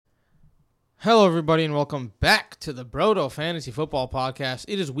Hello, everybody, and welcome back to the Brodo Fantasy Football Podcast.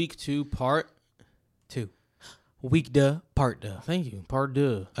 It is week 2, part 2. Week duh, part duh. Thank you. Part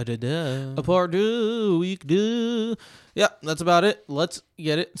 2. A Part 2, week 2. Yeah, that's about it. Let's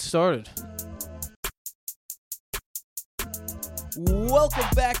get it started. Welcome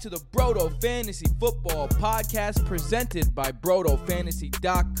back to the Brodo Fantasy Football Podcast presented by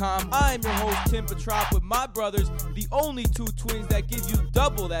BrodoFantasy.com. I'm your host, Tim Petrop, with my brothers, the only two twins that give you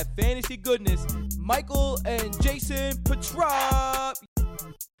double that fantasy goodness, Michael and Jason Petrop.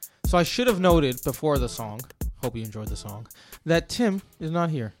 So I should have noted before the song, hope you enjoyed the song, that Tim is not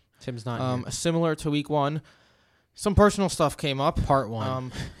here. Tim's not here. Similar to week 1, some personal stuff came up. Part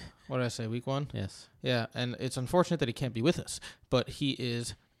 1. What did I say, week 1? Yes. Yeah, and it's unfortunate that he can't be with us, but he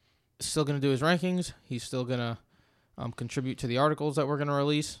is still going to do his rankings. He's still going to contribute to the articles that we're going to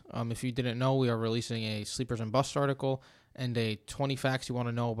release. If you didn't know, we are releasing a Sleepers and Busts article and a 20 facts you want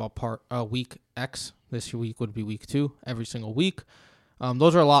to know about week X. This week would be week 2, every single week.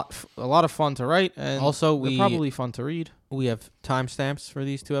 Those are a lot of fun to write, and also they're probably fun to read. We have timestamps for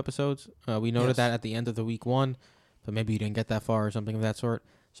these 2 episodes. We noted that at the end of the week 1, but maybe you didn't get that far or something of that sort.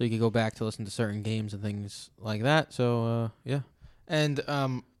 So you could go back to listen to certain games and things like that. So, yeah. And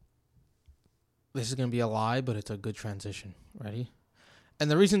this is going to be a lie, but it's a good transition. Ready? And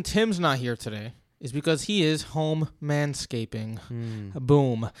the reason Tim's not here today is because he is home manscaping.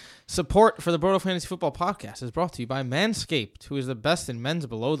 Boom. Support for the Brodo Fantasy Football Podcast is brought to you by Manscaped, who is the best in men's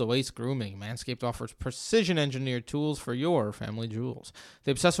below-the-waist grooming. Manscaped offers precision-engineered tools for your family jewels.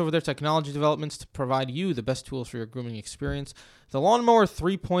 They obsess over their technology developments to provide you the best tools for your grooming experience. The Lawnmower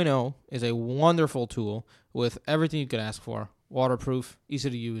 3.0 is a wonderful tool with everything you could ask for. Waterproof, easy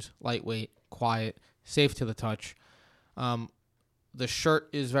to use, lightweight, quiet, safe to the touch. The shirt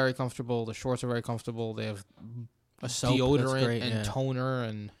is very comfortable. The shorts are very comfortable. They have a soap deodorant great, and toner,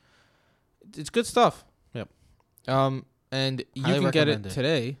 and it's good stuff. Yep. And you can get it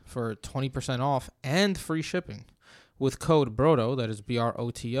today for 20% off and free shipping with code BROTO, that is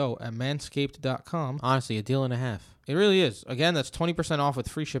BROTO, at manscaped.com. Honestly, a deal and a half. It really is. Again, that's 20% off with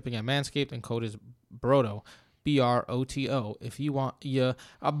free shipping at Manscaped, and code is BROTO, BROTO, if you want your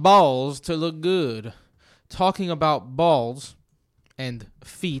balls to look good. Talking about balls and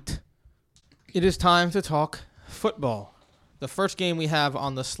feet, it is time to talk football. The first game we have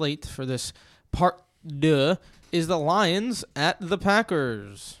on the slate for this part 2 is the Lions at the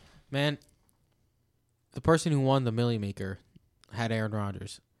Packers. Man, the person who won the Millie Maker had Aaron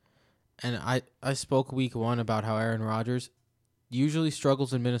Rodgers. And I spoke week 1 about how Aaron Rodgers usually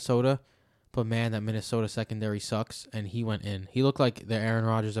struggles in Minnesota, but man, that Minnesota secondary sucks, and he went in. He looked like the Aaron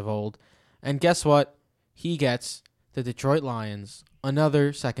Rodgers of old. And guess what? He gets the Detroit Lions,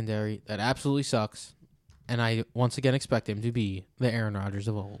 another secondary that absolutely sucks, and I once again expect him to be the Aaron Rodgers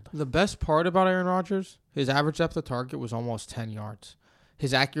of old. The best part about Aaron Rodgers, his average depth of target was almost 10 yards.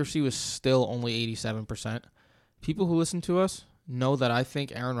 His accuracy was still only 87%. People who listen to us know that I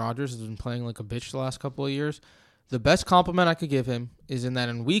think Aaron Rodgers has been playing like a bitch the last couple of years. The best compliment I could give him is in that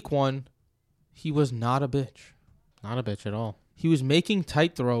in week 1, he was not a bitch. Not a bitch at all. He was making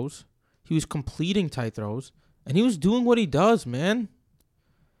tight throws. He was completing tight throws. And he was doing what he does, man.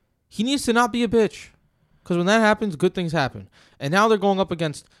 He needs to not be a bitch. Because when that happens, good things happen. And now they're going up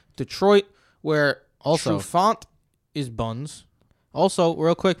against Detroit, where also Trufant is buns. Also,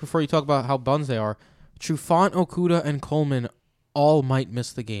 real quick, before you talk about how buns they are, Trufant, Okudah, and Coleman all might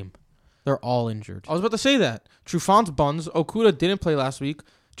miss the game. They're all injured. I was about to say that. Trufant's buns. Okudah didn't play last week.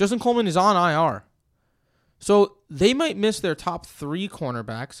 Justin Coleman is on IR. So they might miss their top 3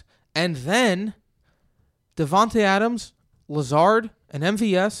 cornerbacks. And then Devontae Adams, Lazard, and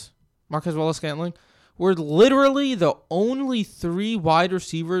MVS, Marquez Wallace-Scantling, were literally the only 3 wide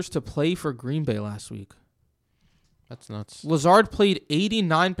receivers to play for Green Bay last week. That's nuts. Lazard played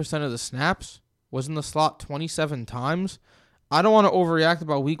 89% of the snaps, was in the slot 27 times. I don't want to overreact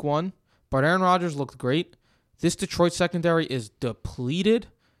about week 1, but Aaron Rodgers looked great. This Detroit secondary is depleted.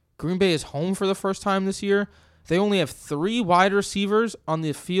 Green Bay is home for the first time this year. They only have 3 wide receivers on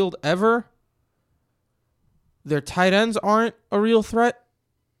the field ever. Their tight ends aren't a real threat.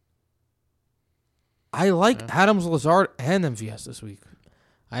 I like Adams, Lazard, and MVS this week.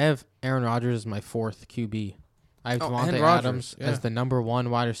 I have Aaron Rodgers as my 4th QB. I have Devontae Adams as the number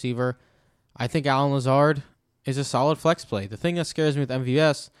 1 wide receiver. I think Allen Lazard is a solid flex play. The thing that scares me with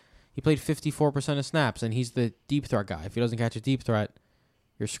MVS, he played 54% of snaps, and he's the deep threat guy. If he doesn't catch a deep threat,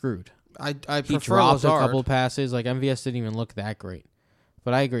 you're screwed. I He prefer dropped Lazard. a couple passes. Like, MVS didn't even look that great.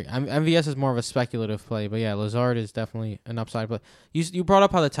 But I agree. MVS is more of a speculative play. But yeah, Lazard is definitely an upside play. You brought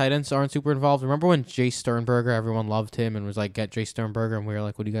up how the tight ends aren't super involved. Remember when Jay Sternberger, everyone loved him and was like, get Jay Sternberger, and we were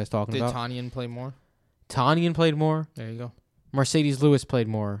like, what are you guys talking about? Did Tanyan play more? Tanyan played more. There you go. Mercedes Lewis played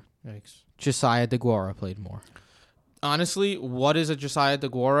more. Yikes. Josiah DeGuara played more. Honestly, what is a Josiah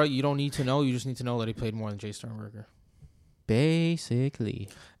DeGuara? You don't need to know. You just need to know that he played more than Jay Sternberger. Basically.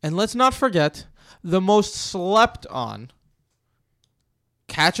 And let's not forget the most slept on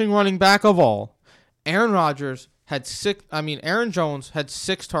catching running back of all. Aaron Jones had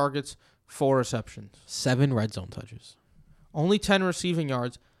 6 targets, 4 receptions. 7 red zone touches. Only 10 receiving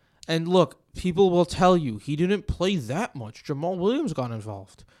yards. And look, people will tell you he didn't play that much. Jamal Williams got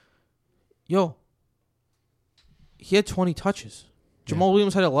involved. Yo, he had 20 touches. Jamal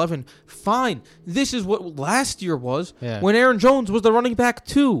Williams had 11. Fine. This is what last year was when Aaron Jones was the running back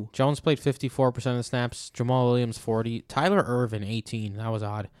too. Jones played 54% of the snaps. Jamal Williams 40. Tyler Ervin 18. That was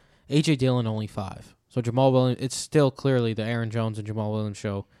odd. A.J. Dillon only 5. So Jamal Williams, it's still clearly the Aaron Jones and Jamal Williams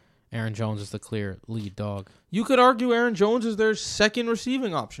show. Aaron Jones is the clear lead dog. You could argue Aaron Jones is their second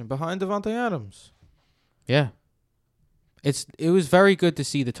receiving option behind Davante Adams. Yeah. It was very good to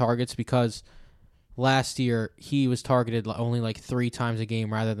see the targets because last year he was targeted only like 3 times a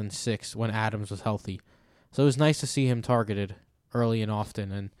game rather than 6 when Adams was healthy. So it was nice to see him targeted early and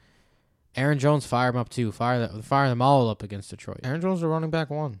often. And Aaron Jones fired him up too. Fire them all up against Detroit. Aaron Jones is running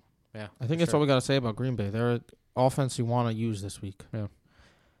back 1. Yeah. I think that's all we got to say about Green Bay. They're an offense you want to use this week. Yeah.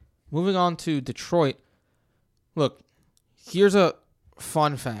 Moving on to Detroit. Look, here's a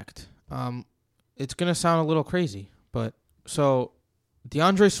fun fact. It's going to sound a little crazy, but so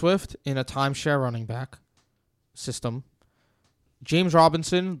DeAndre Swift in a timeshare running back system. James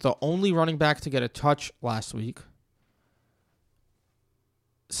Robinson, the only running back to get a touch last week.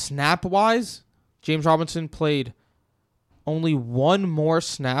 Snap-wise, James Robinson played only 1 more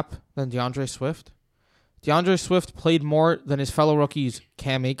snap than DeAndre Swift. DeAndre Swift played more than his fellow rookies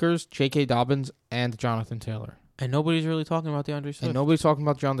Cam Akers, J.K. Dobbins, and Jonathan Taylor. And nobody's really talking about DeAndre Swift. And nobody's talking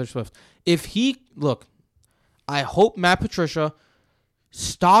about DeAndre Swift. I hope Matt Patricia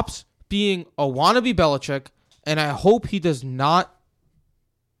stops being a wannabe Belichick, and I hope he does not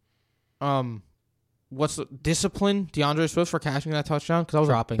discipline DeAndre Swift for catching that touchdown, because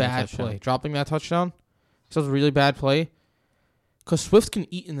that was a bad play. Dropping that touchdown. That was a really bad play. Because Swift can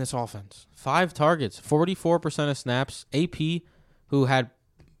eat in this offense. 5 targets, 44% of snaps. AP, who had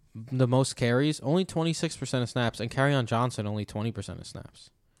the most carries, only 26% of snaps. And Kerryon Johnson, only 20% of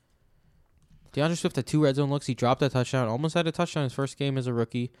snaps. DeAndre Swift had 2 red zone looks. He dropped that touchdown. Almost had a touchdown his first game as a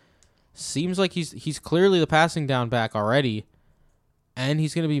rookie. Seems like he's clearly the passing down back already. And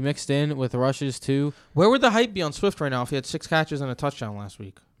he's going to be mixed in with rushes too. Where would the hype be on Swift right now if he had 6 catches and a touchdown last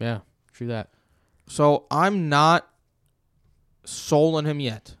week? Yeah, true that. So I'm not sold on him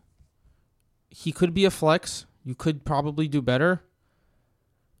yet. He could be a flex. You could probably do better.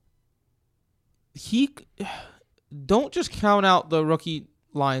 Don't just count out the rookie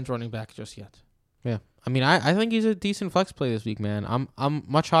Lions running back just yet. Yeah. I mean, I think he's a decent flex play this week, man. I'm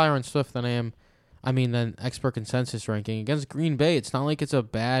much higher on Swift than than expert consensus ranking. Against Green Bay, it's not like it's a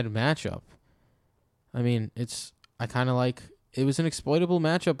bad matchup. I mean, it was an exploitable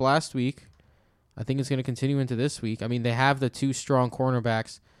matchup last week. I think it's going to continue into this week. I mean, they have the 2 strong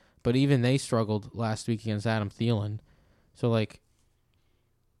cornerbacks, but even they struggled last week against Adam Thielen. So, I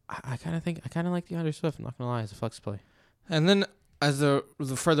kind of like DeAndre Swift. I'm not going to lie, as a flex play. And then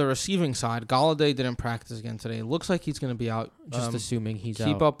for the receiving side, Golladay didn't practice again today. It looks like he's going to be out. Just assuming he's out.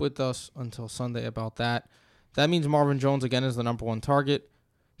 Keep up with us until Sunday about that. That means Marvin Jones again is the number 1 target.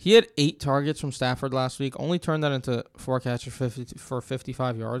 He had 8 targets from Stafford last week. Only turned that into 4 catches for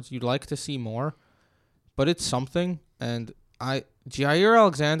 55 yards. You'd like to see more, but it's something. And Jair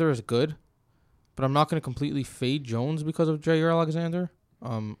Alexander is good, but I'm not going to completely fade Jones because of Jair Alexander.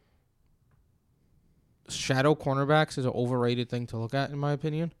 Shadow cornerbacks is an overrated thing to look at, in my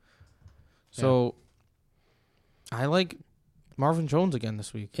opinion. So I like Marvin Jones again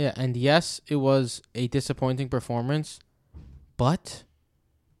this week. Yeah, and yes, it was a disappointing performance, but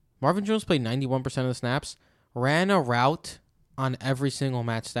Marvin Jones played 91% of the snaps, ran a route on every single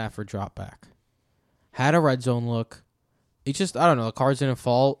Matt Stafford drop back, had a red zone look. It just, I don't know, the cards didn't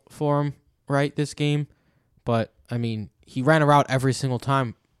fall for him right this game, but, I mean, he ran a route every single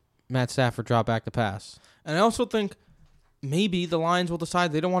time Matt Stafford dropped back the pass. And I also think maybe the Lions will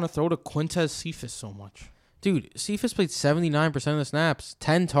decide they don't want to throw to Quintez Cephas so much. Dude, Cephas played 79% of the snaps,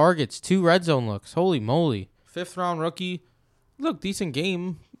 10 targets, 2 red zone looks. Holy moly. 5th round rookie. Look, decent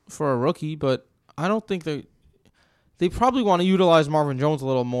game for a rookie, but I don't think they probably want to utilize Marvin Jones a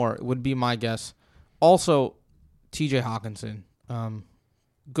little more, would be my guess. Also, TJ Hawkinson.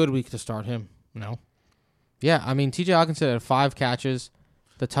 good week to start him. No. Yeah, I mean, T.J. Hawkinson had 5 catches,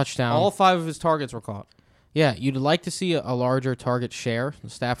 the touchdown. All 5 of his targets were caught. Yeah, you'd like to see a larger target share.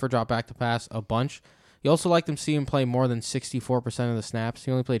 Stafford dropped back to pass a bunch. You also like to see him play more than 64% of the snaps.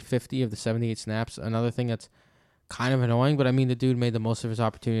 He only played 50 of the 78 snaps. Another thing that's kind of annoying, but I mean, the dude made the most of his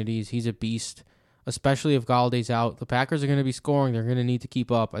opportunities. He's a beast, especially if Galladay's out. The Packers are going to be scoring. They're going to need to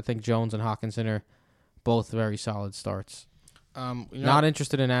keep up. I think Jones and Hawkinson are both very solid starts. Not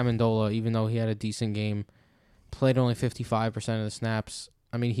interested in Amendola, even though he had a decent game. Played only 55% of the snaps.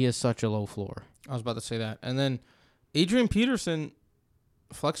 I mean, he has such a low floor. I was about to say that. And then Adrian Peterson,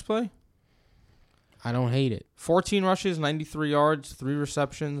 flex play? I don't hate it. 14 rushes, 93 yards, 3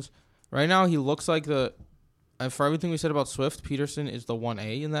 receptions. Right now, he looks like for everything we said about Swift, Peterson is the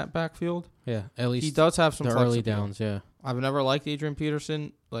 1A in that backfield. Yeah, at least he does have some the flex early appeal. downs, yeah. I've never liked Adrian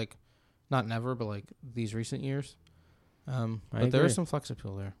Peterson, like, not never, but like these recent years. But there is some flex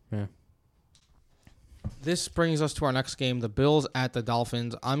appeal there. Yeah. This brings us to our next game, the Bills at the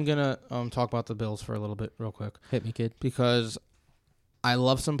Dolphins. I'm going to talk about the Bills for a little bit real quick. Hit me, kid. Because I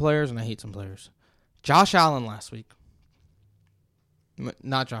love some players and I hate some players. Josh Allen last week.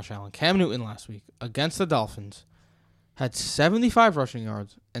 Not Josh Allen. Cam Newton last week against the Dolphins had 75 rushing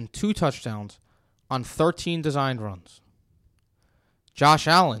yards and 2 touchdowns on 13 designed runs. Josh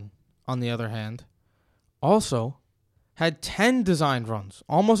Allen, on the other hand, also had 10 designed runs,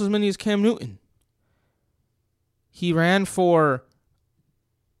 almost as many as Cam Newton. He ran for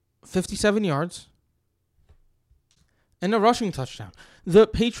 57 yards and a rushing touchdown. The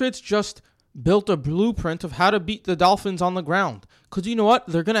Patriots just built a blueprint of how to beat the Dolphins on the ground. Because you know what?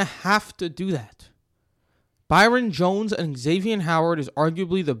 They're going to have to do that. Byron Jones and Xavier Howard is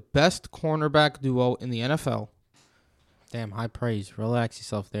arguably the best cornerback duo in the NFL. Damn, high praise. Relax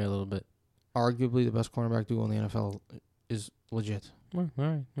yourself there a little bit. Arguably the best cornerback duo in the NFL is legit. All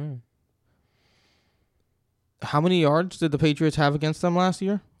right. How many yards did the Patriots have against them last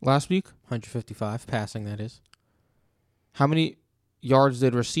week? 155 passing, that is. How many yards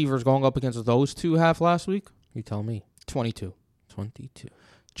did receivers going up against those two have last week? You tell me. 22. 22.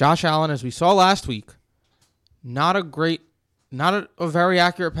 Josh Allen, as we saw last week, not a very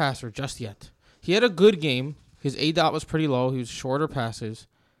accurate passer just yet. He had a good game. His ADOT was pretty low. He was shorter passes.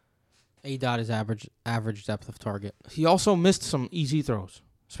 ADOT is average depth of target. He also missed some easy throws,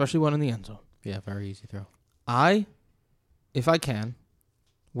 especially one in the end zone. Yeah, very easy throw. If I can,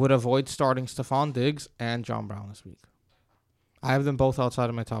 would avoid starting Stephon Diggs and John Brown this week. I have them both outside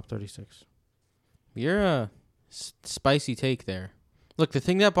of my top 36. You're a spicy take there. Look, the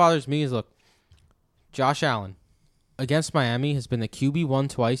thing that bothers me is, Josh Allen against Miami has been the QB1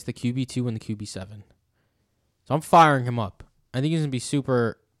 twice, the QB2, and the QB7. So I'm firing him up. I think he's going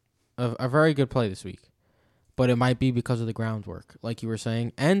to be a very good play this week. But it might be because of the groundwork, like you were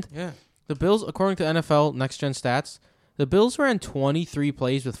saying. And the Bills, according to NFL Next Gen Stats, the Bills ran 23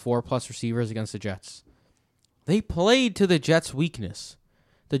 plays with 4+ receivers against the Jets. They played to the Jets' weakness.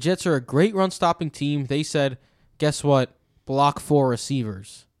 The Jets are a great run-stopping team. They said, guess what? Block 4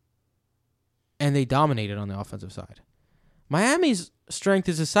 receivers. And they dominated on the offensive side. Miami's strength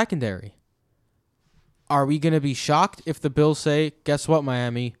is a secondary. Are we going to be shocked if the Bills say, guess what,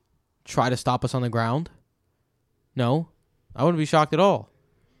 Miami? Try to stop us on the ground? No. I wouldn't be shocked at all.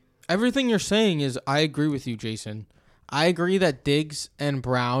 Everything you're saying is, I agree with you, Jason. I agree that Diggs and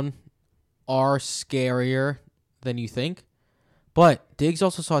Brown are scarier than you think. But Diggs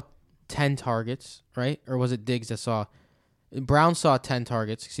also saw 10 targets, right? Or was it Diggs that saw... Brown saw 10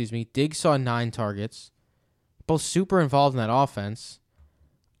 targets, Diggs saw 9 targets. Both super involved in that offense.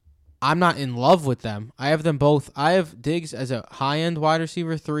 I'm not in love with them. I have them both. I have Diggs as a high-end wide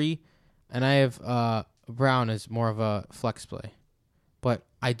receiver 3, and I have Brown as more of a flex play. But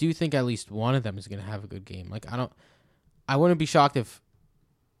I do think at least one of them is going to have a good game. I wouldn't be shocked if...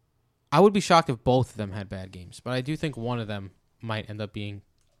 I would be shocked if both of them had bad games, but I do think one of them might end up being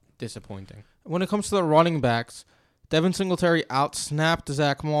disappointing. When it comes to the running backs, Devin Singletary out-snapped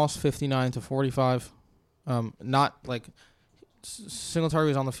Zach Moss 59-45. Singletary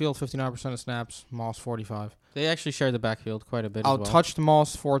was on the field 59% of snaps, Moss 45. They actually shared the backfield quite a bit as well. Out-touched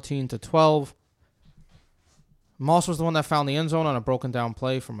Moss 14-12. Moss was the one that found the end zone on a broken down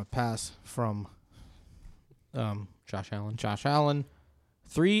play from a pass from Josh Allen.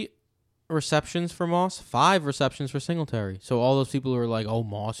 3 receptions for Moss, 5 receptions for Singletary. So all those people who are like, oh,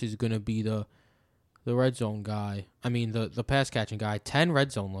 Moss is going to be the red zone guy. I mean, the pass catching guy. 10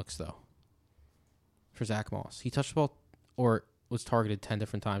 red zone looks, though, for Zach Moss. He touched the ball or was targeted 10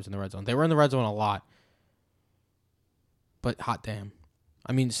 different times in the red zone. They were in the red zone a lot. But hot damn.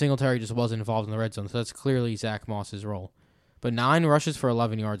 I mean, Singletary just wasn't involved in the red zone, so that's clearly Zach Moss's role. But 9 rushes for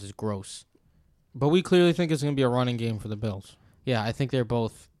 11 yards is gross. But we clearly think it's going to be a running game for the Bills. Yeah, I think they're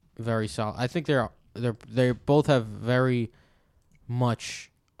both very solid. I think they both have very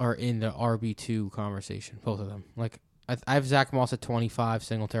much are in the RB2 conversation, both of them. Like I have Zach Moss at 25,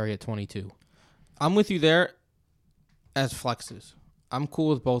 Singletary at 22. I'm with you there as flexes. I'm cool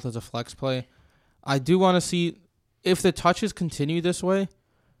with both as a flex play. I do want to see if the touches continue this way,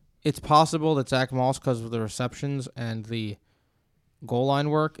 it's possible that Zach Moss, because of the receptions and the goal line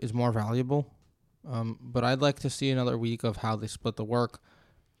work, is more valuable. But I'd like to see another week of how they split the work.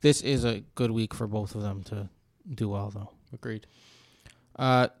 This is a good week for both of them to do well, though. Agreed.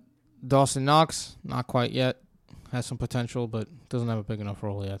 Dawson Knox, not quite yet. Has some potential, but doesn't have a big enough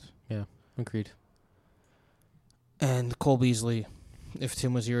role yet. Yeah, agreed. And Cole Beasley. If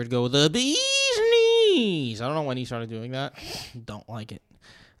Tim was here, he'd go, the bee's knees. I don't know when he started doing that. Don't like it.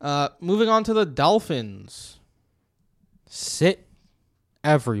 Moving on to the Dolphins. Sit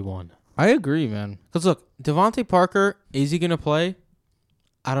everyone. I agree, man. Because look, Devontae Parker, is he going to play?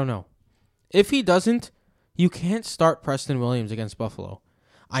 I don't know. If he doesn't, you can't start Preston Williams against Buffalo.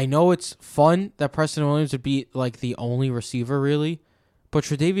 I know it's fun that Preston Williams would be like the only receiver, really. But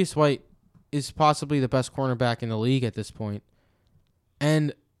Tre'Davious White is possibly the best cornerback in the league at this point.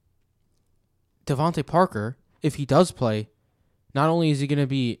 And Devontae Parker, if he does play, not only is he going to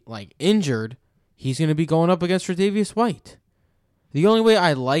be like injured, he's going to be going up against Tre'Davious White. The only way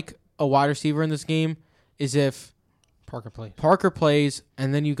I like a wide receiver in this game is if Parker plays,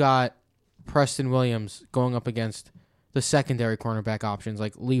 and then you got Preston Williams going up against the secondary cornerback options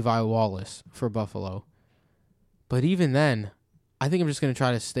like Levi Wallace for Buffalo. But even then, I think I'm just going to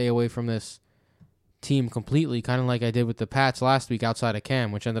try to stay away from this team completely, kind of like I did with the Pats last week outside of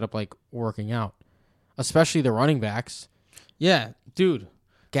Cam, which ended up like working out. Especially the running backs. Yeah, dude.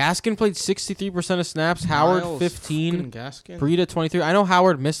 Gaskin played 63% of snaps. Howard, 15. Gaskin. Breida, 23. I know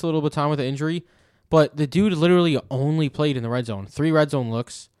Howard missed a little bit of time with the injury, but the dude literally only played in the red zone. 3 red zone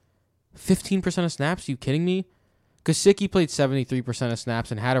looks. 15% of snaps? Are you kidding me? Gesicki played 73% of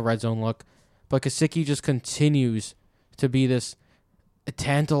snaps and had a red zone look, but Gesicki just continues to be this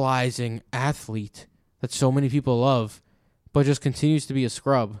tantalizing athlete that so many people love, but just continues to be a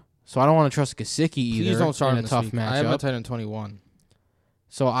scrub. So I don't want to trust Gesicki either. Please don't start in a tough matchup. I have a tight end 21.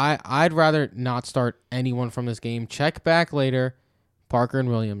 So I'd rather not start anyone from this game. Check back later, Parker and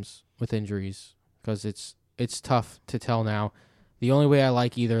Williams with injuries, because it's tough to tell now. The only way I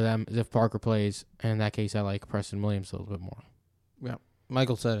like either of them is if Parker plays, and in that case I like Preston Williams a little bit more. Yeah,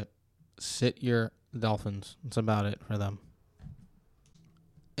 Michael said it. Sit your Dolphins. That's about it for them.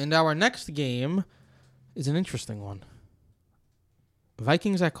 And our next game is an interesting one.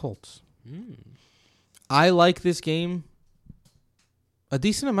 Vikings at Colts. I like this game a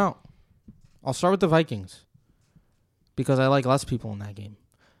decent amount. I'll start with the Vikings because I like less people in that game.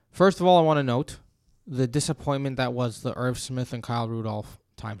 First of all, I want to note the disappointment that was the Irv Smith and Kyle Rudolph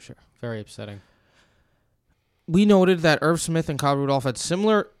timeshare. Very upsetting. We noted that Irv Smith and Kyle Rudolph had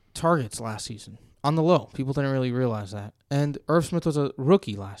similar targets last season on the low. People didn't really realize that. And Irv Smith was a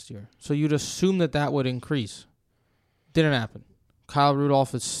rookie last year, so you'd assume that would increase. Didn't happen. Kyle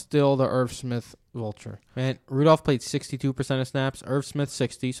Rudolph is still the Irv Smith vulture. Man, Rudolph played 62% of snaps, Irv Smith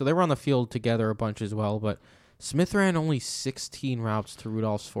 60%, so they were on the field together a bunch as well, but Smith ran only 16 routes to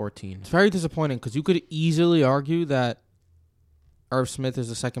Rudolph's 14. It's very disappointing because you could easily argue that Irv Smith is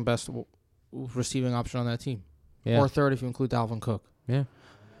the second best receiving option on that team. Yeah. Or third if you include Dalvin Cook. Yeah.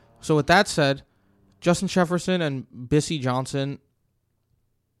 So with that said, Justin Jefferson and Bissy Johnson,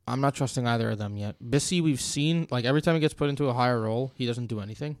 I'm not trusting either of them yet. Bissy, we've seen, like every time he gets put into a higher role, he doesn't do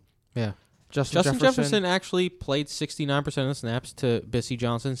anything. Yeah. Justin Jefferson actually played 69% of the snaps to Bissy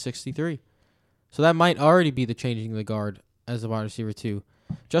Johnson 63%. So that might already be the changing of the guard as the wide receiver too.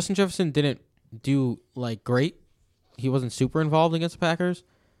 Justin Jefferson didn't do like great. He wasn't super involved against the Packers,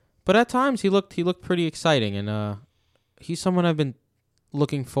 but at times he looked pretty exciting, and he's someone I've been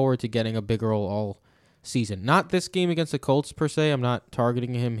looking forward to getting a big role all season. Not this game against the Colts per se. I'm not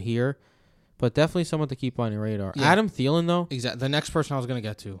targeting him here, but definitely someone to keep on your radar. Yeah. Adam Thielen though. Exactly. The next person I was going to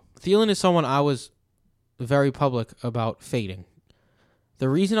get to. Thielen is someone I was very public about fading. The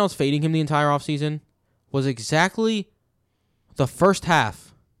reason I was fading him the entire offseason was exactly the first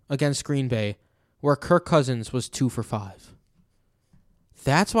half against Green Bay where Kirk Cousins was 2 for 5.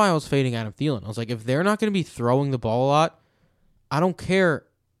 That's why I was fading Adam Thielen. I was like, if they're not going to be throwing the ball a lot, I don't care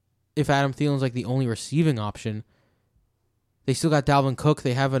if Adam Thielen's like the only receiving option. They still got Dalvin Cook.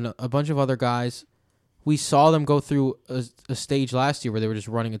 They have a bunch of other guys. We saw them go through a stage last year where they were just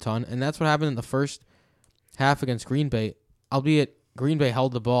running a ton, and that's what happened in the first half against Green Bay, albeit Green Bay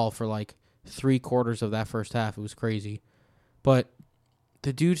held the ball for like 3/4 of that first half. It was crazy. but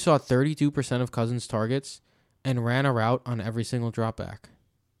the dude saw 32% of Cousins' targets and ran a route on every single drop back.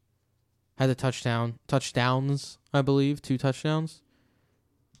 Had the touchdowns, I believe, 2 touchdowns.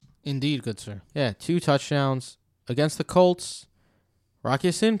 Indeed, good sir. Yeah, 2 touchdowns against the Colts. Rock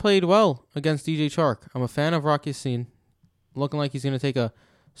Ya-Sin played well against DJ Chark. I'm a fan of Rock Ya-Sin. Looking like he's going to take a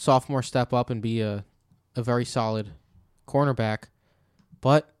sophomore step up and be a very solid cornerback.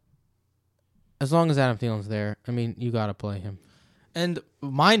 But as long as Adam Thielen's there, I mean, you got to play him. And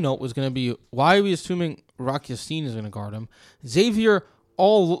my note was going to be, why are we assuming Rock Ya-Sin is going to guard him? Xavier,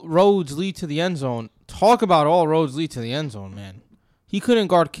 all roads lead to the end zone. Talk about all roads lead to the end zone, man. He couldn't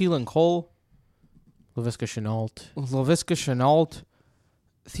guard Keelan Cole. Laviska Shenault.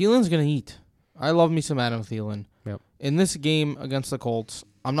 Thielen's going to eat. I love me some Adam Thielen. Yep. In this game against the Colts,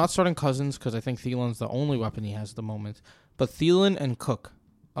 I'm not starting Cousins because I think Thielen's the only weapon he has at the moment. But Thielen and Cook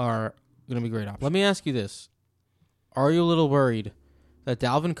are going to be great options. Let me ask you this. Are you a little worried that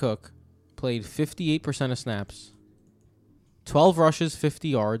Dalvin Cook played 58% of snaps, 12 rushes, 50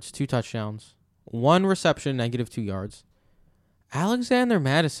 yards, 2 touchdowns, 1 reception, -2 yards? Alexander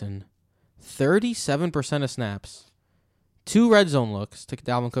Mattison, 37% of snaps, 2 red zone looks to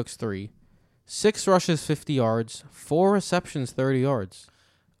Dalvin Cook's 3, 6 rushes, 50 yards, 4 receptions, 30 yards.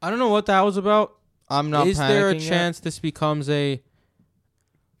 I don't know what that was about. I'm not Is there a panicking chance yet. this becomes a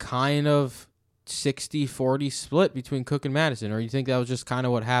kind of 60-40 split between Cook and Madison, or you think that was just kind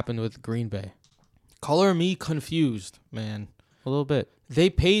of what happened with Green Bay? Color me confused, man. A little bit. They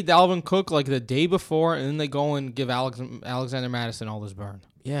paid Dalvin Cook like the day before, and then they go and give Alexander Mattison all this burn.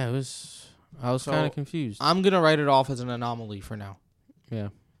 Yeah, I was kind of confused. I'm going to write it off as an anomaly for now. Yeah.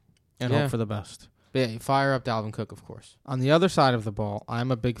 And hope for the best. But yeah, fire up Dalvin Cook, of course. On the other side of the ball,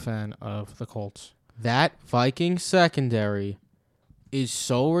 I'm a big fan of the Colts. That Viking secondary is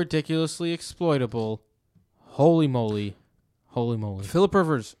so ridiculously exploitable. Holy moly. Holy moly. Phillip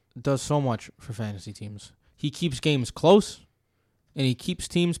Rivers does so much for fantasy teams. He keeps games close, and he keeps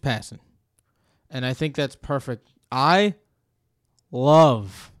teams passing. And I think that's perfect. I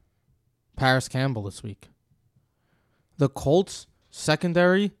love Paris Campbell this week. The Colts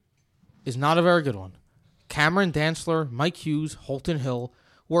secondary is not a very good one. Cameron Dantzler, Mike Hughes, Holton Hill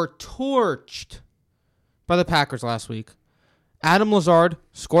were torched by the Packers last week. Adam Lazard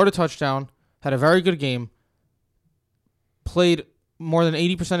scored a touchdown, had a very good game, played more than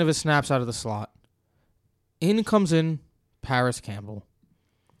 80% of his snaps out of the slot. In comes in Paris Campbell,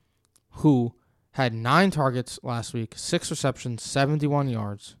 who had 9 targets last week, 6 receptions, 71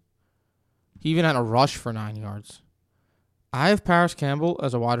 yards. He even had a rush for 9 yards. I have Paris Campbell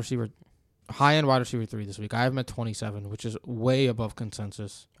as a wide receiver, high-end wide receiver 3 this week. I have him at 27, which is way above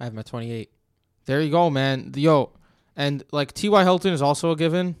consensus. I have him at 28. There you go, man. And like T.Y. Hilton is also a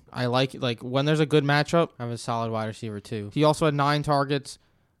given. I like when there's a good matchup. I have a solid wide receiver too. He also had 9 targets.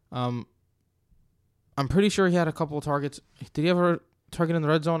 I'm pretty sure he had a couple of targets. Did he have a target in the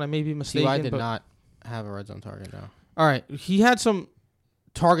red zone? I may be mistaken. T.Y. did not have a red zone target, no. All right. He had some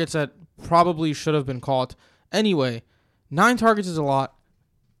targets that probably should have been caught. Anyway, 9 targets is a lot.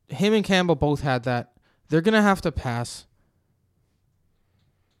 Him and Campbell both had that. They're going to have to pass.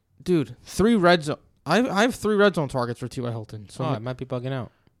 Dude, 3 red zone. I have 3 red zone targets for T.Y. Hilton. So it might be bugging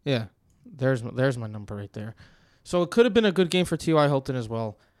out. Yeah. There's my number right there. So it could have been a good game for T.Y. Hilton as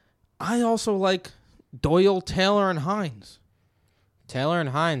well. I also like Doyle, Taylor, and Hines. Taylor and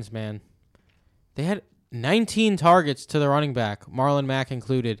Hines, man. They had 19 targets to the running back, Marlon Mack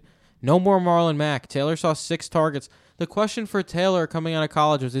included. No more Marlon Mack. Taylor saw 6 targets. The question for Taylor coming out of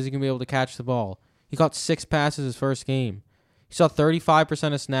college was, is he going to be able to catch the ball? He caught 6 passes his first game. He saw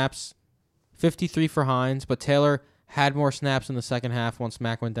 35% of snaps, 53 for Hines, but Taylor had more snaps in the second half once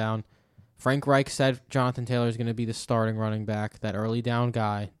Mack went down. Frank Reich said Jonathan Taylor is going to be the starting running back, that early down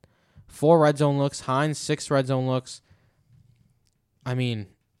guy. 4 red zone looks. Hines, 6 red zone looks. I mean,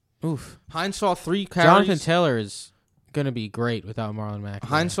 oof. Hines saw 3 carries. Jonathan Taylor is going to be great without Marlon Mack.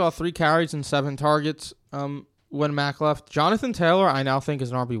 Hines saw 3 carries and 7 targets when Mack left. Jonathan Taylor, I now think,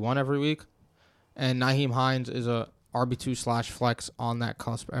 is an RB1 every week. And Nyheim Hines is a RB2/flex on that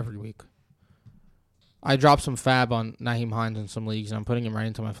cusp every week. I dropped some fab on Nyheim Hines in some leagues, and I'm putting him right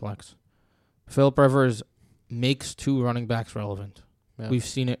into my flex. Phillip Rivers makes 2 running backs relevant. Yeah. We've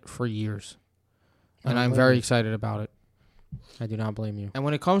seen it for years. And I'm very excited about it. I do not blame you. And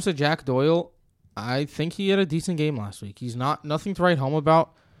when it comes to Jack Doyle, I think he had a decent game last week. He's nothing to write home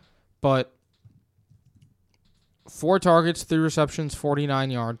about, but 4 targets, 3 receptions, 49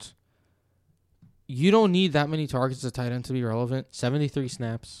 yards. You don't need that many targets as a tight end to be relevant. 73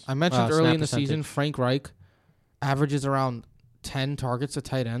 snaps. I mentioned early in the season, Frank Reich averages around 10 targets to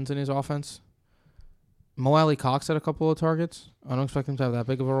tight ends in his offense. Mo Alley Cox had a couple of targets. I don't expect him to have that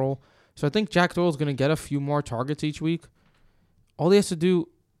big of a role. So I think Jack Doyle's going to get a few more targets each week. All he has to do,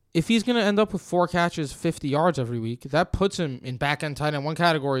 if he's going to end up with 4 catches, 50 yards every week, that puts him in back-end tight end 1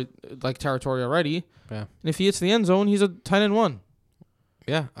 category like territory already. Yeah. And if he hits the end zone, he's a tight end 1.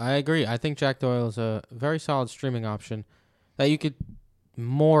 Yeah, I agree. I think Jack Doyle is a very solid streaming option that you could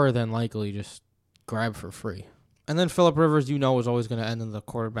more than likely just grab for free. And then Phillip Rivers, is always going to end in the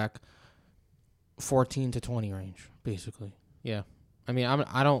quarterback 14 to 20 range, basically. Yeah. I mean,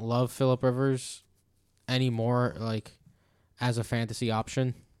 I don't love Phillip Rivers anymore, like, as a fantasy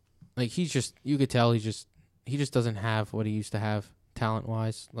option. Like, you could tell he just doesn't have what he used to have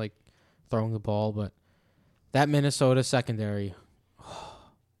talent-wise, like throwing the ball. But that Minnesota secondary,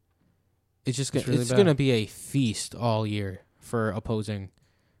 it's going to be a feast all year for opposing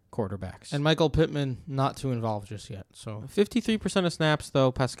quarterbacks. And Michael Pittman not too involved just yet. So 53% of snaps,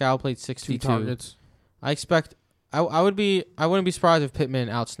 though. Pascal played 62 targets. I expect I wouldn't be surprised if Pittman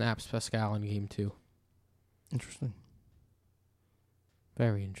outsnaps Pascal in game 2. Interesting.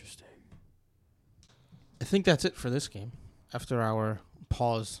 Very interesting. I think that's it for this game. After our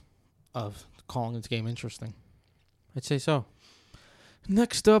pause of calling this game interesting. I'd say so.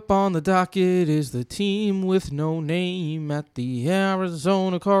 Next up on the docket is the team with no name at the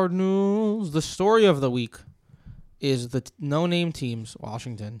Arizona Cardinals. The story of the week is the no-name teams,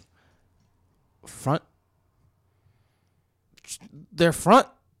 Washington, their front.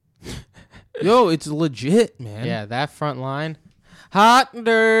 Yo, it's legit, man. Yeah, that front line. Hot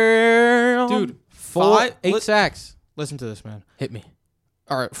girl. Dude, 8 sacks. Listen to this, man. Hit me.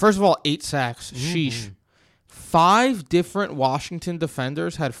 All right, first of all, 8 sacks. Sheesh. 5 different Washington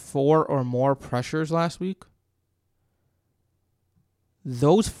defenders had 4 or more pressures last week.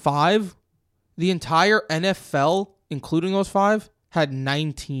 Those 5, the entire NFL, including those 5, had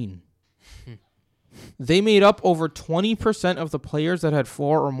 19. They made up over 20% of the players that had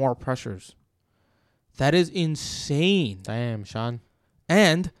 4 or more pressures. That is insane. Damn, Sean.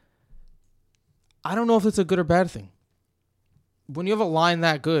 And I don't know if it's a good or bad thing. When you have a line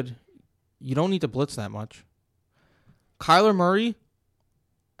that good, you don't need to blitz that much. Kyler Murray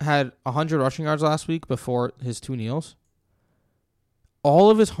had 100 rushing yards last week before his 2 kneels. All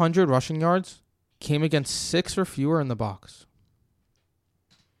of his 100 rushing yards came against 6 or fewer in the box.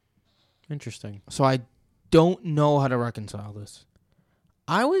 Interesting. So I don't know how to reconcile this.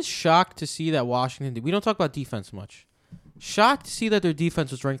 I was shocked to see that Washington... We don't talk about defense much. Shocked to see that their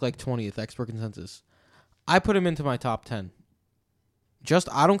defense was ranked like 20th, expert consensus. I put him into my top 10.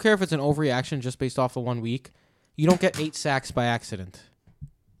 I don't care if it's an overreaction just based off of 1 week. You don't get 8 sacks by accident.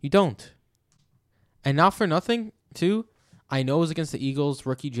 You don't. And not for nothing, too. I know it was against the Eagles,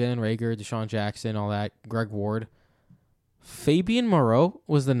 rookie Jalen Reagor, Deshaun Jackson, all that, Greg Ward. Fabian Moreau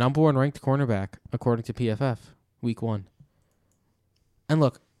was the number 1 ranked cornerback, according to PFF, week 1. And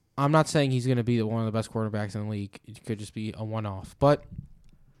look, I'm not saying he's going to be one of the best quarterbacks in the league. It could just be a one-off. But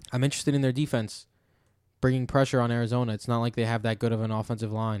I'm interested in their defense, bringing pressure on Arizona. It's not like they have that good of an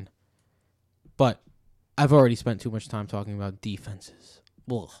offensive line. But I've already spent too much time talking about defenses.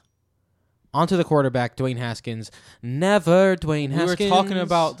 Ugh. On to the quarterback, Dwayne Haskins. Never Dwayne Haskins. We were talking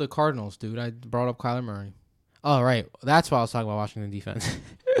about the Cardinals, dude. I brought up Kyler Murray. Oh, right. That's why I was talking about Washington defense.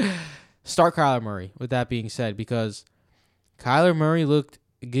 Start Kyler Murray, with that being said, because Kyler Murray looked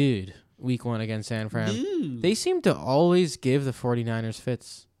good week 1 against San Fran. Dude. They seem to always give the 49ers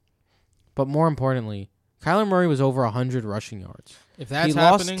fits. But more importantly, Kyler Murray was over 100 rushing yards. If that's he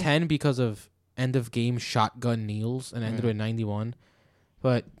happening, lost 10 because of end-of-game shotgun kneels and ended with 91.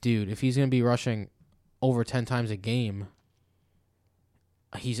 But, dude, if he's going to be rushing over 10 times a game,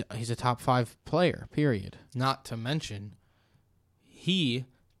 he's a top 5 player, period. Not to mention, he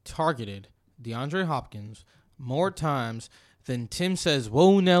targeted DeAndre Hopkins more times than Tim says,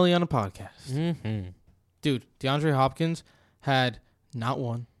 whoa, Nelly, on a podcast. Mm-hmm. Dude, DeAndre Hopkins had not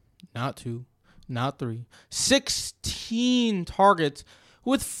 1, not 2, not 3, 16 targets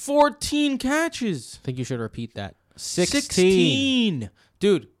with 14 catches. I think you should repeat that. 16.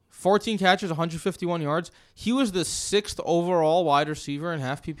 Dude, 14 catches, 151 yards. He was the 6th overall wide receiver in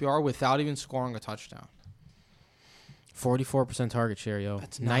half PPR without even scoring a touchdown. 44% target share, yo.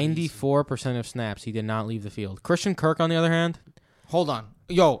 That's not 94% of snaps. He did not leave the field. Christian Kirk, on the other hand. Hold on.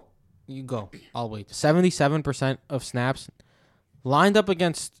 Yo, you go. I'll wait. 77% of snaps. Lined up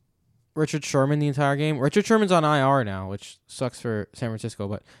against Richard Sherman the entire game. Richard Sherman's on IR now, which sucks for San Francisco,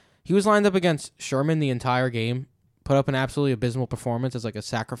 but he was lined up against Sherman the entire game. Put up an absolutely abysmal performance as like a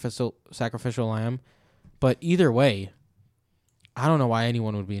sacrificial lamb. But either way, I don't know why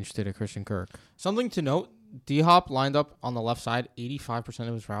anyone would be interested in Christian Kirk. Something to note, D-Hop lined up on the left side 85%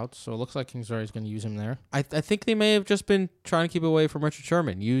 of his routes, so it looks like Kingsbury is going to use him there. I think they may have just been trying to keep away from Richard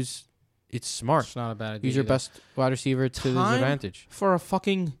Sherman. It's smart. It's not a bad idea. Use your best wide receiver to his advantage. For a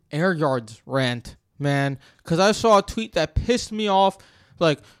fucking air yards rant, man. Because I saw a tweet that pissed me off.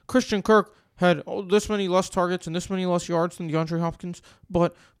 Like, Christian Kirk had this many less targets and this many less yards than DeAndre Hopkins,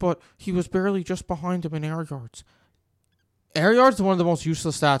 but he was barely just behind him in air yards. Air yards is one of the most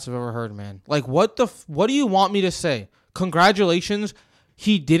useless stats I've ever heard, man. Like, what do you want me to say? Congratulations,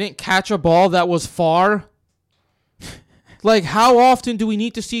 he didn't catch a ball that was far. Like, how often do we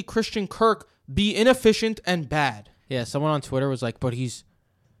need to see Christian Kirk be inefficient and bad? Yeah, someone on Twitter was like, but he's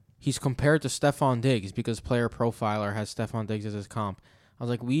compared to Stephon Diggs because Player Profiler has Stephon Diggs as his comp. I was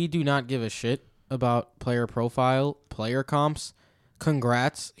like, we do not give a shit about player comps.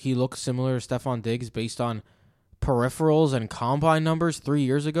 Congrats. He looks similar to Stephon Diggs based on peripherals and combine numbers 3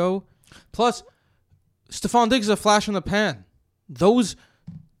 years ago. Plus, Stephon Diggs is a flash in the pan. Those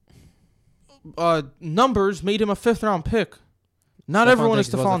numbers made him a 5th-round pick. Not everyone is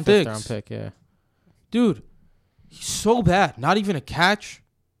Stephon Diggs. 5th-round pick, yeah. Dude, he's so bad. Not even a catch.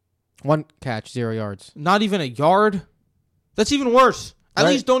 1 catch, 0 yards. Not even a yard. That's even worse. At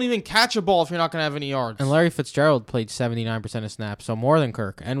least don't even catch a ball if you're not going to have any yards. And Larry Fitzgerald played 79% of snaps, so more than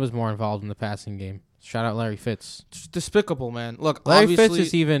Kirk, and was more involved in the passing game. Shout out Larry Fitz. It's despicable, man. Look, Larry Fitz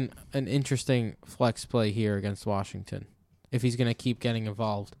is even an interesting flex play here against Washington if he's going to keep getting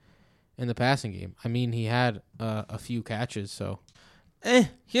involved in the passing game. I mean, he had a few catches, so.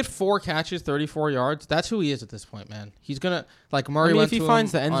 He had 4 catches, 34 yards. That's who he is at this point, man. He's going to, like Murray went to him. If he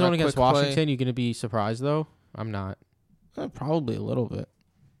finds the end zone against Washington, play. you're going to be surprised, though? I'm not. Probably a little bit.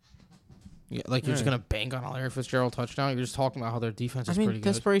 Yeah, like you're just going to bank on a Larry Fitzgerald touchdown? You're just talking about how their defense is pretty good.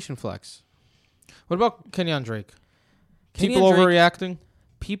 Desperation flex. What about Kenyon Drake? People overreacting?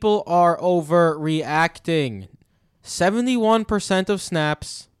 People are overreacting. 71% of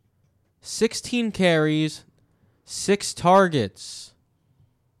snaps, 16 carries, 6 targets.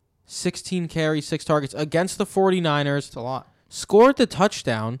 16 carries, 6 targets against the 49ers. It's a lot. Scored the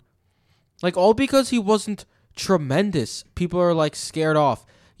touchdown. Like, all because he wasn't tremendous. People are, like, scared off.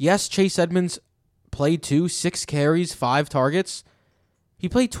 Yes, Chase Edmonds played 6 carries, 5 targets. He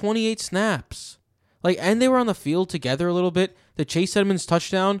played 28 snaps. Like, and they were on the field together a little bit. The Chase Edmonds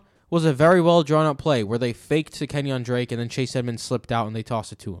touchdown was a very well drawn out play where they faked to Kenyon Drake and then Chase Edmonds slipped out and they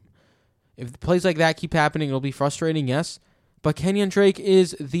tossed it to him. If plays like that keep happening, it'll be frustrating, yes. But Kenyon Drake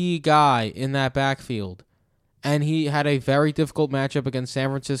is the guy in that backfield. And he had a very difficult matchup against San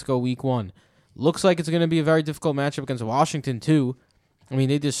Francisco week 1. Looks like it's going to be a very difficult matchup against Washington, too. I mean,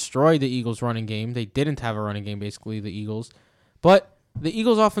 they destroyed the Eagles' running game. They didn't have a running game, basically, the Eagles. But the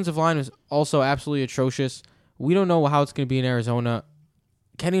Eagles' offensive line is also absolutely atrocious. We don't know how it's going to be in Arizona.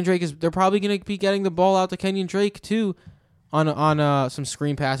 Kenyon Drake they're probably going to be getting the ball out to Kenyon Drake, too, on some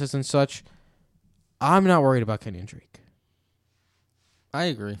screen passes and such. I'm not worried about Kenyon Drake. I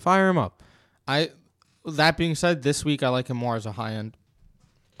agree. Fire him up. That being said, this week I like him more as a high-end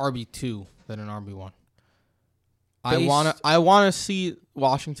RB2 than an RB1. I want to see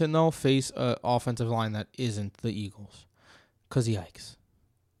Washington, though, face an offensive line that isn't the Eagles. Because yikes.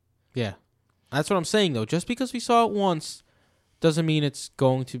 Yeah. That's what I'm saying, though. Just because we saw it once doesn't mean it's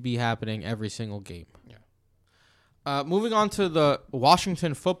going to be happening every single game. Yeah. Moving on to the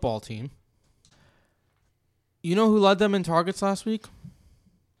Washington football team. You know who led them in targets last week?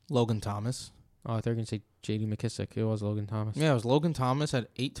 Logan Thomas. Oh, I thought you were going to say J.D. McKissick. It was Logan Thomas. Yeah, it was Logan Thomas. Had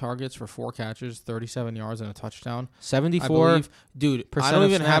 8 targets for 4 catches, 37 yards, and a touchdown. 74. Dude, I don't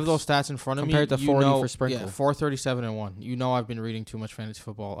even have those stats in front of me. Compared to 40 for Sprinkle. Yeah, 437 and 1. You know I've been reading too much fantasy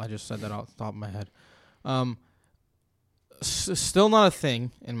football. I just said that off the top of my head. Still not a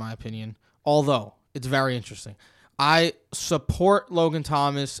thing, in my opinion, although it's very interesting. I support Logan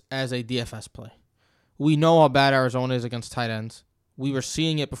Thomas as a DFS play. We know how bad Arizona is against tight ends. We were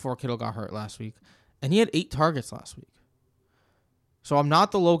seeing it before Kittle got hurt last week. And he had 8 targets last week. So I'm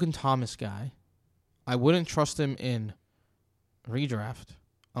not the Logan Thomas guy. I wouldn't trust him in redraft.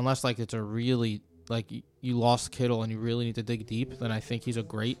 Unless, like, it's a really, like, you lost Kittle and you really need to dig deep. Then I think he's a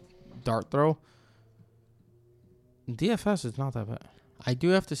great dart throw. DFS is not that bad. I do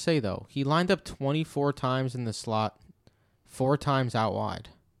have to say, though, he lined up 24 times in the slot, 4 times out wide.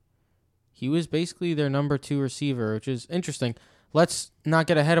 He was basically their number 2 receiver, which is interesting. Let's not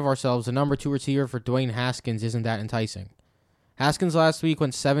get ahead of ourselves. The number 2 receiver for Dwayne Haskins isn't that enticing. Haskins last week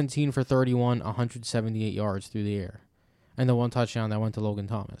went 17 for 31, 178 yards through the air. And the 1 touchdown that went to Logan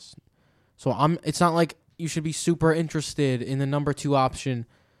Thomas. So it's not like you should be super interested in the number 2 option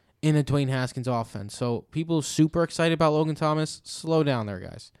in a Dwayne Haskins offense. So people super excited about Logan Thomas, slow down there,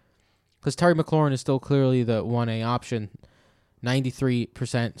 guys. Because Terry McLaurin is still clearly the 1A option.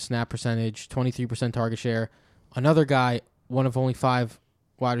 93% snap percentage, 23% target share. Another guy, one of only 5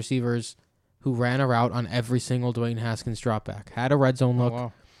 wide receivers who ran a route on every single Dwayne Haskins dropback. Had a red zone look. Oh,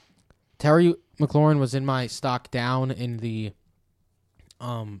 wow. Terry McLaurin was in my stock down in the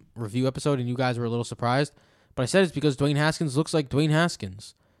review episode, and you guys were a little surprised. But I said it's because Dwayne Haskins looks like Dwayne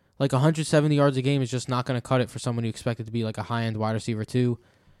Haskins. Like 170 yards a game is just not going to cut it for someone who expected to be like a high-end wide receiver too.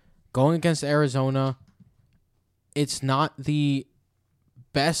 Going against Arizona, it's not the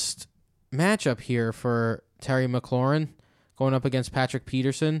best matchup here for Terry McLaurin going up against Patrick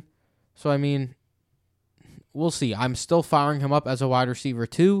Peterson. So, I mean, we'll see. I'm still firing him up as a wide receiver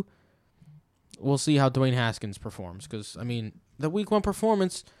too. We'll see how Dwayne Haskins performs because, I mean, the week 1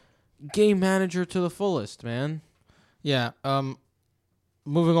 performance, game manager to the fullest, man. Yeah.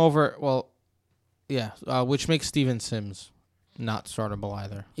 Moving over, which makes Steven Sims not startable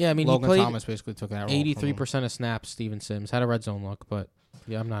either. Yeah, I mean, Logan he played Thomas basically took that role. 83% of snaps, Steven Sims. Had a red zone look, but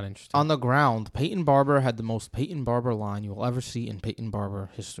yeah, I'm not interested. On the ground, Peyton Barber had the most Peyton Barber line you will ever see in Peyton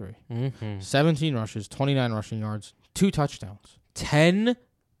Barber history. 17 rushes, 29 rushing yards, 2 touchdowns. 10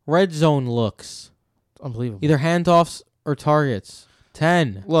 red zone looks. It's unbelievable. Either handoffs or targets.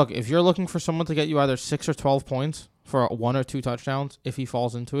 10. Look, if you're looking for someone to get you either 6 or 12 points for 1 or 2 touchdowns, if he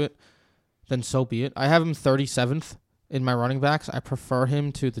falls into it, then so be it. I have him 37th in my running backs. I prefer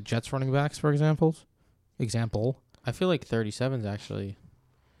him to the Jets running backs, for example. I feel like 37's actually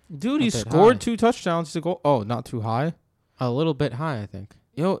Dude, he a bit scored high. 2 touchdowns. He's a goal. Oh, not too high. A little bit high, I think.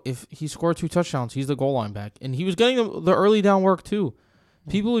 Yo, if he scored 2 touchdowns, he's the goal line back. And he was getting the early down work, too.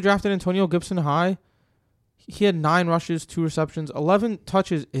 People who drafted Antonio Gibson high, he had 9 rushes, 2 receptions. 11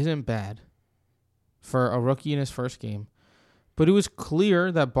 touches isn't bad for a rookie in his first game. But it was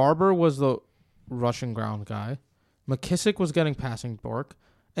clear that Barber was the rushing ground guy. McKissick was getting passing work.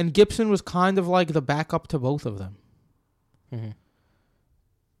 And Gibson was kind of like the backup to both of them. Mm-hmm.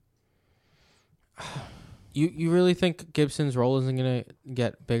 You really think Gibson's role isn't going to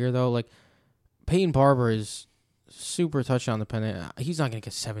get bigger, though? Like, Peyton Barber is super touchdown dependent. He's not going to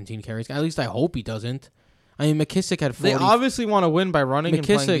get 17 carries. At least I hope he doesn't. I mean, McKissick had 40. They obviously want to win by running and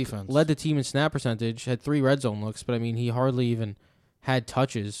playing defense. McKissick led the team in snap percentage, had 3 red zone looks, but, I mean, he hardly even had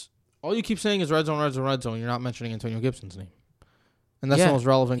touches. All you keep saying is red zone, red zone, red zone. You're not mentioning Antonio Gibson's name. And that's the Yeah, most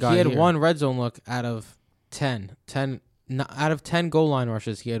relevant guy He had here. 1 red zone look out of 10. Out of 10 goal line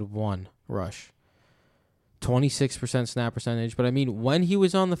rushes, he had 1 rush. 26% snap percentage. But, I mean, when he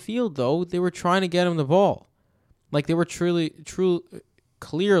was on the field, though, they were trying to get him the ball. Like, they were clearly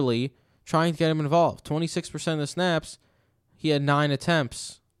trying to get him involved. 26% of the snaps, he had 9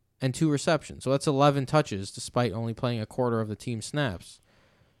 attempts and 2 receptions. So that's 11 touches, despite only playing a quarter of the team's snaps.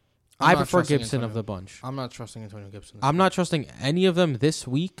 I prefer Gibson of the bunch. I'm not trusting Antonio Gibson. I'm not trusting any of them this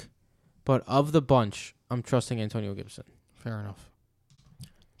week, but of the bunch, I'm trusting Antonio Gibson. Fair enough.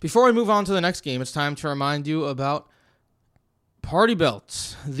 Before we move on to the next game, it's time to remind you about Party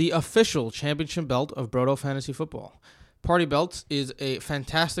Belts, the official championship belt of Broto Fantasy Football. Party Belts is a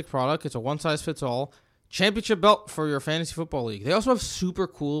fantastic product. It's a one-size-fits-all championship belt for your fantasy football league. They also have super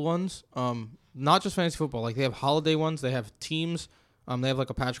cool ones, not just fantasy football. Like, they have holiday ones. They have teams. They have like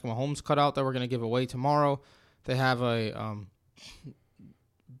a Patrick Mahomes cutout that we're going to give away tomorrow. They have a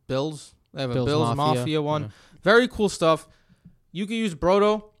Bills. They have a Bills Mafia one. Yeah. Very cool stuff. You can use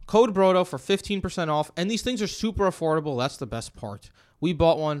code Broto for 15% off. And these things are super affordable. That's the best part. We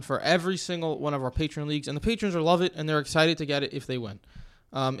bought one for every single one of our patron leagues. And the patrons love it. And they're excited to get it if they win.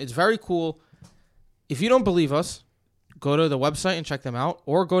 It's very cool. If you don't believe us, go to the website and check them out,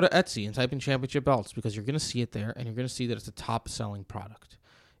 or go to Etsy and type in Championship Belts, because you're going to see it there, and you're going to see that it's a top-selling product.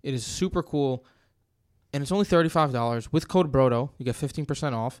 It is super cool, and it's only $35. With code BROTO, you get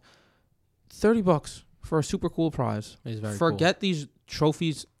 15% off. $30 for a super cool prize. It is very Forget these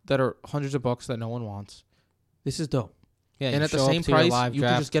trophies that are hundreds of bucks that no one wants. This is dope. Yeah, and at the same price, you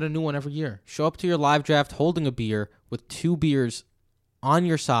can just get a new one every year. Show up to your live draft holding a beer with 2 beers on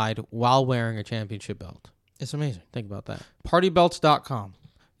your side while wearing a championship belt. It's amazing. Think about that. Partybelts.com.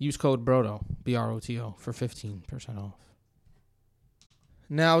 Use code BROTO, BROTO, for 15% off.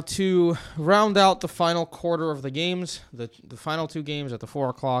 Now, to round out the final quarter of the games, the final 2 games at the 4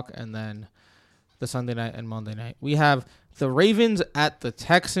 o'clock and then the Sunday night and Monday night, we have the Ravens at the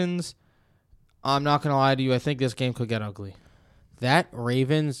Texans. I'm not going to lie to you. I think this game could get ugly. That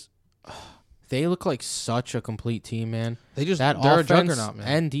Ravens, they look like such a complete team, man. They're offense a juggernaut, man.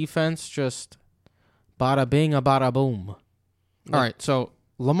 And defense just bada bing, a bada boom. All right, so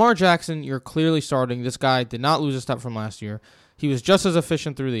Lamar Jackson, you're clearly starting. This guy did not lose a step from last year. He was just as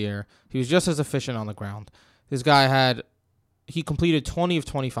efficient through the air. He was just as efficient on the ground. This guy he completed 20 of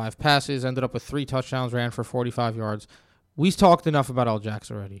 25 passes, ended up with 3 touchdowns, ran for 45 yards. We've talked enough about L.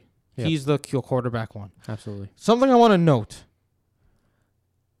 Jax already. Yep. He's the quarterback one. Absolutely. Something I want to note.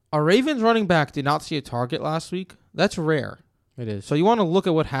 A Ravens running back did not see a target last week. That's rare. It is. So you want to look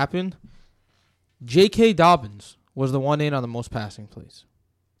at what happened. J.K. Dobbins was the one in on the most passing plays.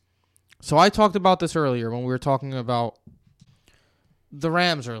 So I talked about this earlier when we were talking about the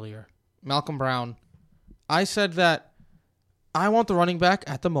Rams earlier. Malcolm Brown. I said that I want the running back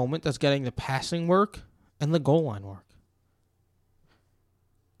at the moment that's getting the passing work and the goal line work.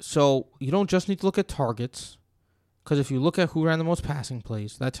 So you don't just need to look at targets, because if you look at who ran the most passing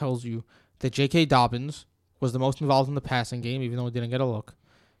plays, that tells you that J.K. Dobbins was the most involved in the passing game, even though he didn't get a look.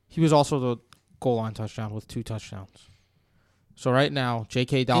 He was also the goal line touchdown with 2 touchdowns. So right now,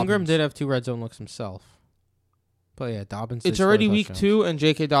 J.K. Dobbins... Ingram did have 2 red zone looks himself. But yeah, Dobbins... It's already week 2, and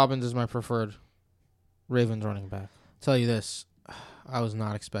J.K. Dobbins is my preferred Ravens running back. I'll tell you this. I was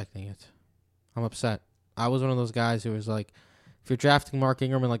not expecting it. I'm upset. I was one of those guys who was like, if you're drafting Mark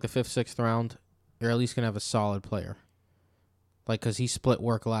Ingram in like the 5th, 6th round, you're at least going to have a solid player. Like, because he split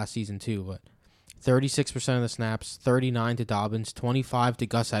work last season too, but 36% of the snaps, 39 to Dobbins, 25 to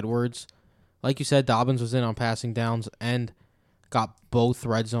Gus Edwards. Like you said, Dobbins was in on passing downs and got both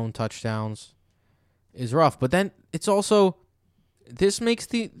red zone touchdowns. Is rough, but then it's also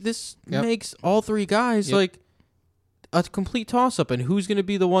makes all 3 guys like a complete toss up. And who's going to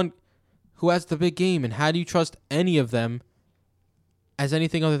be the one who has the big game? And how do you trust any of them as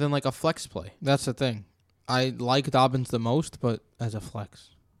anything other than like a flex play? That's the thing. I like Dobbins the most, but as a flex.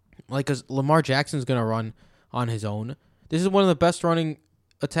 Like, because Lamar Jackson's going to run on his own. This is one of the best running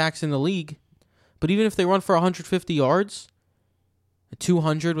attacks in the league. But even if they run for 150 yards,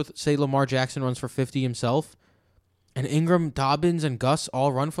 200 with, say, Lamar Jackson runs for 50 himself, and Ingram, Dobbins, and Gus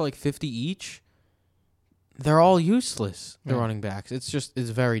all run for like 50 each, they're all useless, the running backs. It's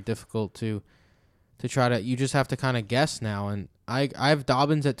very difficult to try to... You just have to kind of guess now. And I have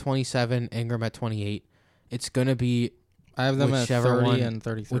Dobbins at 27, Ingram at 28. It's going to be... I have them at 30 and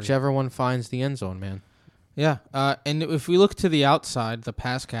 33. Whichever one finds the end zone, man. Yeah. And if we look to the outside, the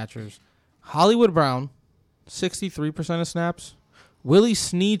pass catchers, Hollywood Brown, 63% of snaps. Willie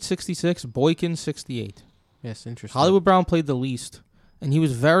Snead, 66. Boykin, 68. Yes, interesting. Hollywood Brown played the least, and he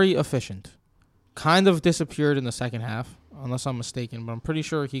was very efficient. Kind of disappeared in the second half, unless I'm mistaken, but I'm pretty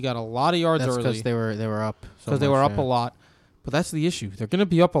sure he got a lot of yards early. That's because they were up. Because they were up a lot. But that's the issue. They're going to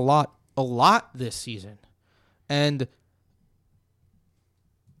be up a lot this season. And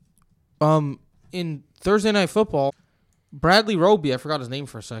in Thursday Night Football, Bradley Roby, I forgot his name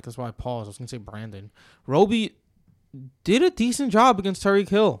for a sec, that's why I paused. I was going to say Brandon. Roby did a decent job against Tyreek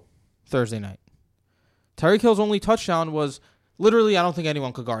Hill Thursday night. Tyreek Hill's only touchdown was literally, I don't think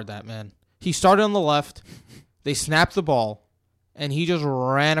anyone could guard that, man. He started on the left, they snapped the ball, and he just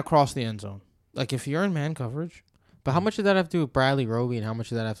ran across the end zone. Like, if you're in man coverage. But how much did that have to do with Bradley Roby, and how much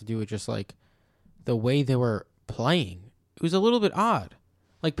did that have to do with just, like, the way they were playing? It was a little bit odd.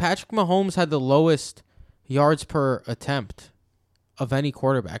 Like, Patrick Mahomes had the lowest yards per attempt of any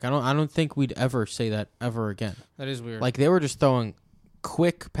quarterback. I don't think we'd ever say that ever again. That is weird. Like, they were just throwing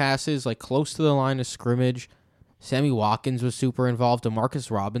quick passes, like, close to the line of scrimmage. Sammy Watkins was super involved. DeMarcus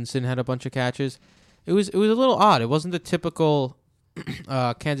Robinson had a bunch of catches. It was a little odd. It wasn't the typical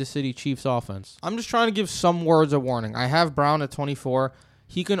Kansas City Chiefs offense. I'm just trying to give some words of warning. I have Brown at 24.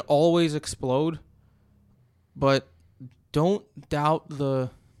 He can always explode, but don't doubt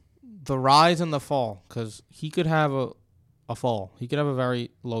the rise and the fall, because he could have a fall. He could have a very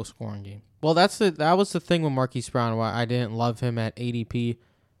low scoring game. Well, that was the thing with Marquise Brown, why I didn't love him at ADP,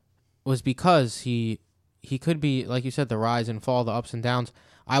 was because he could be, like you said, the rise and fall, the ups and downs.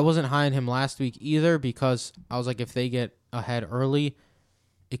 I wasn't high on him last week either, because I was like, if they get ahead early,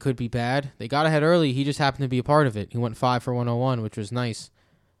 it could be bad. They got ahead early. He just happened to be a part of it. He went 5 for 101, which was nice.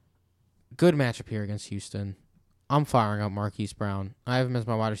 Good matchup here against Houston. I'm firing up Marquise Brown. I have him as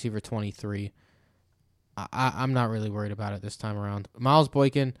my wide receiver 23. I'm not really worried about it this time around. Miles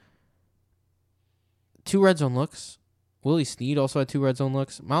Boykin, 2 red zone looks. Willie Snead also had 2 red zone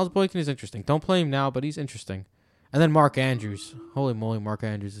looks. Miles Boykin is interesting. Don't play him now, but he's interesting. And then Mark Andrews. Holy moly, Mark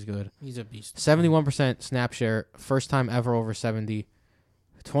Andrews is good. He's a beast. 71% snap share. First time ever over 70.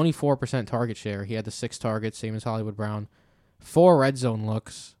 24% target share. He had the 6 targets, same as Hollywood Brown. 4 red zone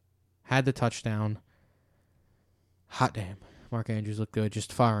looks. Had the touchdown. Hot damn. Mark Andrews looked good.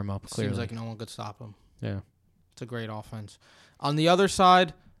 Just fire him up, clearly. Seems like no one could stop him. Yeah. It's a great offense. On the other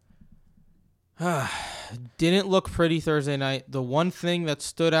side, didn't look pretty Thursday night. The one thing that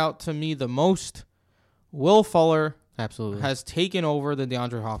stood out to me the most, Will Fuller absolutely has taken over the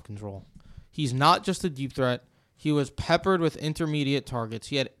DeAndre Hopkins role. He's not just a deep threat. He was peppered with intermediate targets.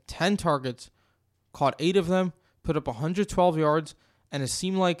 He had 10 targets, caught 8 of them, put up 112 yards, and it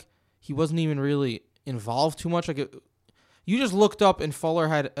seemed like he wasn't even really involved too much. You just looked up and Fuller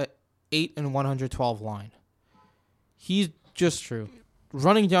had a 8 and 112 line. He's just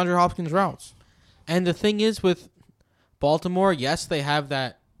running DeAndre Hopkins routes. And the thing is with Baltimore, yes, they have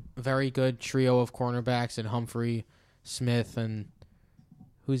that very good trio of cornerbacks and Humphrey, Smith, and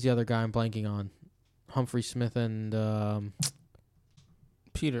who's the other guy I'm blanking on? Humphrey, Smith, and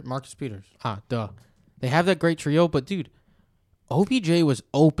Marcus Peters. They have that great trio, but dude, OBJ was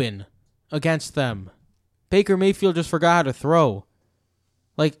open against them. Baker Mayfield just forgot how to throw.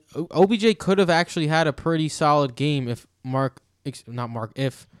 Like, OBJ could have actually had a pretty solid game if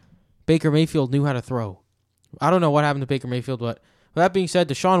if Baker Mayfield knew how to throw. I don't know what happened to Baker Mayfield, but with that being said,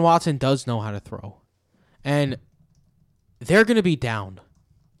 Deshaun Watson does know how to throw. And they're going to be down.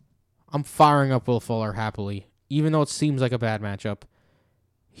 I'm firing up Will Fuller happily, even though it seems like a bad matchup.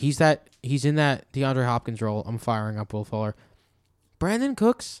 He's in that DeAndre Hopkins role. I'm firing up Will Fuller. Brandon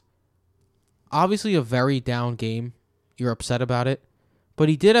Cooks, obviously a very down game. You're upset about it. But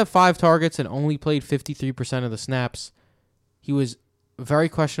he did have 5 targets and only played 53% of the snaps. He was very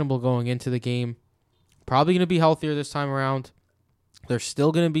questionable going into the game. Probably going to be healthier this time around. They're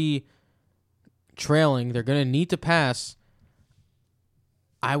still going to be trailing. They're going to need to pass.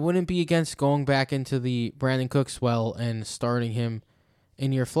 I wouldn't be against going back into the Brandon Cooks well and starting him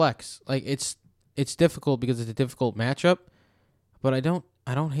in your flex. Like, it's difficult because it's a difficult matchup, but I don't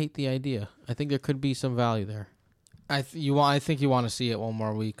hate the idea. I think there could be some value there. I think you want to see it one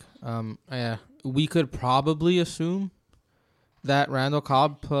more week. We could probably assume that Randall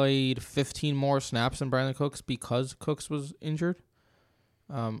Cobb played 15 more snaps than Brandon Cooks because Cooks was injured.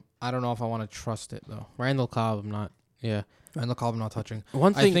 I don't know if I want to trust it though. Randall Cobb, I'm not. Yeah. Randall Cobb, I'm not touching.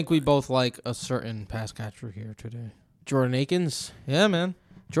 One thing, I think we both like a certain pass catcher here today. Jordan Akins. Yeah, man.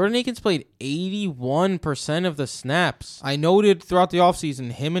 Jordan Akins played 81% of the snaps. I noted throughout the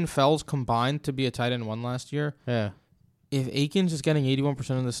offseason, him and Fells combined to be a tight end 1 last year. Yeah. If Akins is getting 81%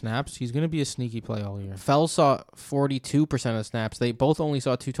 of the snaps, he's going to be a sneaky play all year. Fells saw 42% of the snaps. They both only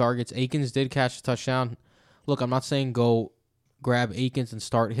saw 2 targets. Akins did catch a touchdown. Look, I'm not saying go grab Akins and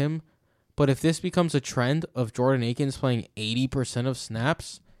start him, but if this becomes a trend of Jordan Akins playing 80% of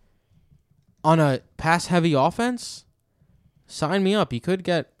snaps on a pass-heavy offense, sign me up. He could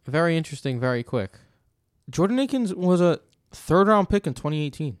get very interesting very quick. Jordan Akins was a 3rd-round pick in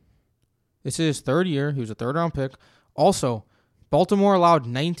 2018. This is his 3rd year. He was a 3rd-round pick. Also, Baltimore allowed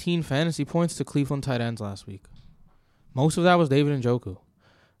 19 fantasy points to Cleveland tight ends last week. Most of that was David Njoku.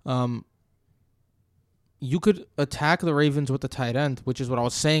 You could attack the Ravens with the tight end, which is what I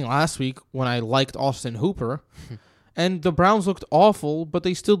was saying last week when I liked Austin Hooper. And the Browns looked awful, but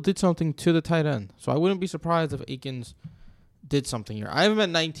they still did something to the tight end. So I wouldn't be surprised if Akins did something here. I have him at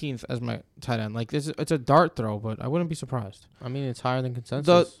 19th as my tight end. Like, it's a dart throw, but I wouldn't be surprised. I mean, it's higher than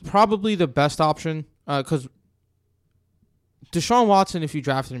consensus. Probably the best option, because Deshaun Watson, if you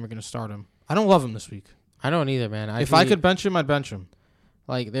drafted him, you're going to start him. I don't love him this week. I don't either, man. If I could bench him, I'd bench him.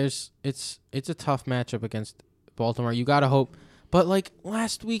 Like, it's a tough matchup against Baltimore. You got to hope. But, like,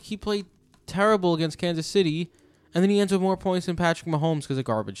 last week he played terrible against Kansas City, and then he ends with more points than Patrick Mahomes because of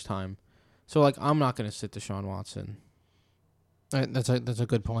garbage time. So, like, I'm not going to sit Deshaun Watson. That's a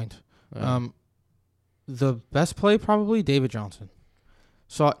good point. The best play, probably David Johnson.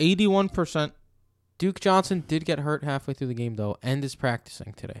 Saw 81%. Duke Johnson did get hurt halfway through the game, though, and is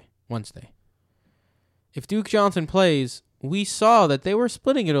practicing today, Wednesday. If Duke Johnson plays, we saw that they were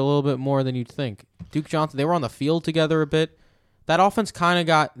splitting it a little bit more than you'd think. Duke Johnson, they were on the field together a bit. That offense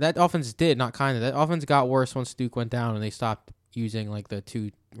got worse once Duke went down and they stopped using like the 2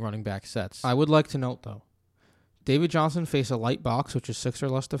 running back sets. I would like to note, though, David Johnson faced a light box, which is 6 or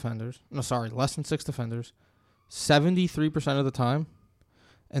less defenders. Less than 6 defenders, 73% of the time.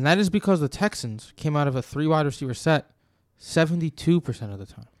 And that is because the Texans came out of a 3 wide receiver set 72% of the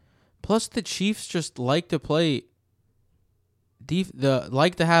time. Plus, the Chiefs just like to play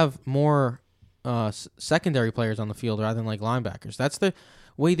like to have more secondary players on the field rather than like linebackers. That's the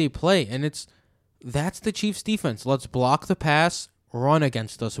way they play, and that's the Chiefs' defense. Let's block the pass, run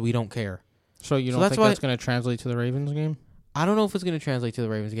against us, so we don't care. So you don't think that's going to translate to the Ravens game? I don't know if it's going to translate to the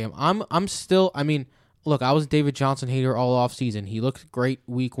Ravens game. I'm still. I mean, look, I was a David Johnson hater all off season. He looked great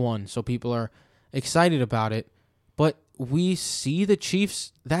week 1, so people are excited about it. But we see the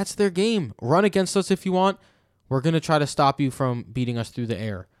Chiefs. That's their game. Run against us if you want. We're going to try to stop you from beating us through the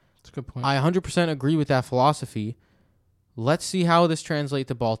air. That's a good point. I 100% agree with that philosophy. Let's see how this translates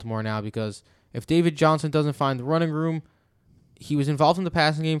to Baltimore now, because if David Johnson doesn't find the running room, he was involved in the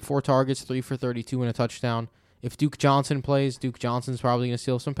passing game, 4 targets, 3 for 32 and a touchdown. If Duke Johnson plays, Duke Johnson's probably going to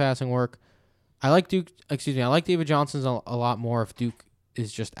steal some passing work. I like David Johnson's a lot more if Duke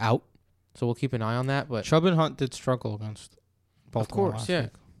is just out. So we'll keep an eye on that. But Chubb and Hunt did struggle against Baltimore. Of course, yeah.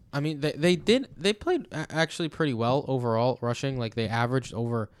 Week. I mean, they played actually pretty well overall rushing. Like they averaged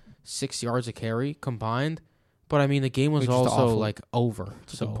over 6 yards a carry combined. But I mean, the game was also like over.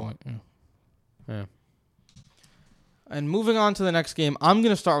 That's so a good point. yeah. And moving on to the next game, I'm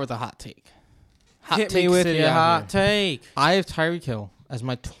going to start with a hot take. Hit me with your hot take. I have Tyreek Hill as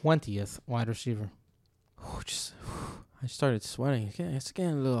my 20th wide receiver. I started sweating. It's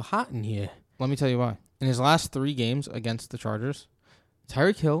getting a little hot in here. Let me tell you why. In his last 3 games against the Chargers,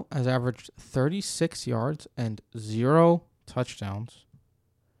 Tyreek Hill has averaged 36 yards and 0 touchdowns.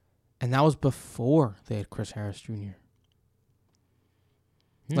 And that was before they had Chris Harris Jr.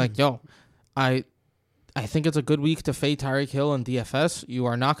 Like, I think it's a good week to fade Tyreek Hill in DFS.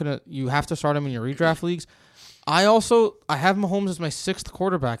 You have to start him in your redraft leagues. I have Mahomes as my 6th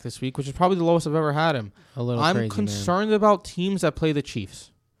quarterback this week, which is probably the lowest I've ever had him. I'm concerned about teams that play the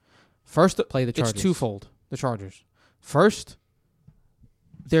Chiefs. First, play the Chargers. It's twofold. The Chargers. First,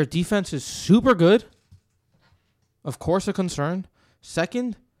 their defense is super good. Of course, a concern.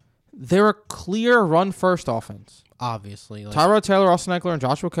 Second, they're a clear run-first offense. Obviously. Tyrod Taylor, Austin Eckler, and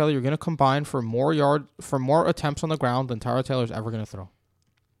Joshua Kelly are going to combine for more attempts on the ground than Tyrod Taylor's ever going to throw.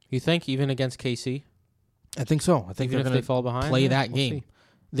 You think even against KC? I think so. I think even they're going to fall behind, play that game. See.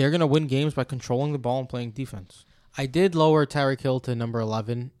 They're going to win games by controlling the ball and playing defense. I did lower Tyreek Hill to number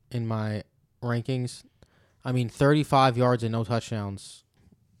 11 in my rankings. I mean, 35 yards and no touchdowns.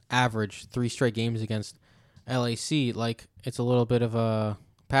 Average 3 straight games against LAC. Like, it's a little bit of a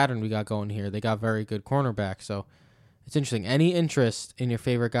pattern we got going here. They got very good cornerbacks, so it's interesting. Any interest in your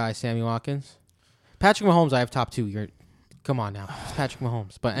favorite guy, Sammy Watkins? Patrick Mahomes, I have top 2. Come on now. It's Patrick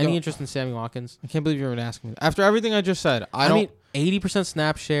Mahomes. But any interest in Sammy Watkins? I can't believe you're even asking me. After everything I just said, I mean, 80%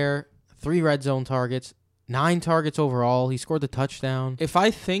 snap share, 3 red zone targets, 9 targets overall. He scored the touchdown. If I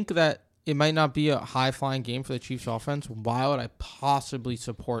think that it might not be a high-flying game for the Chiefs offense, why would I possibly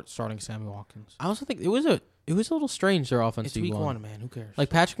support starting Sammy Watkins? I also think it was a little strange, their offense. It's week 1, man. Who cares? Like,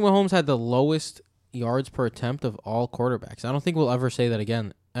 Patrick Mahomes had the lowest yards per attempt of all quarterbacks. I don't think we'll ever say that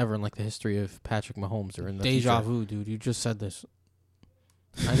again, ever in like the history of Patrick Mahomes or in the Deja future. vu, dude. You just said this.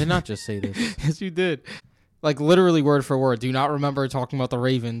 I did not just say this. Yes, you did. Like, literally word for word. Do you not remember talking about the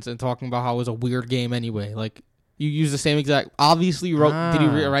Ravens and talking about how it was a weird game anyway? Like, you used the same exact... Obviously, did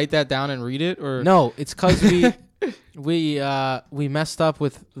you write that down and read it? Or no, it's because we messed up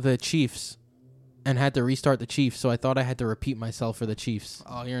with the Chiefs and had to restart the Chiefs, so I thought I had to repeat myself for the Chiefs.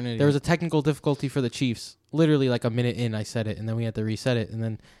 Oh, you're an idiot. There was a technical difficulty for the Chiefs. Literally, like a minute in, I said it, and then we had to reset it, and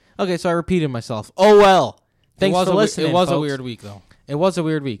then... Okay, so I repeated myself. Oh, well. Thanks for listening, It was folks. a weird week, though. It was a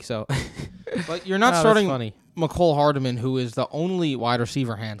weird week, so... But you're not starting McCole Hardman, who is the only wide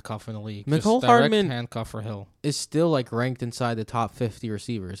receiver handcuff in the league. McCole Hardman handcuff for Hill is still like ranked inside the top 50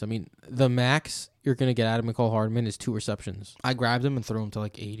 receivers. I mean, the max you're going to get out of McCole Hardman is 2 receptions. I grabbed him and threw him to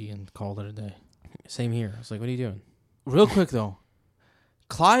like 80 and called it a day. Same here. I was like, what are you doing? Real quick, though.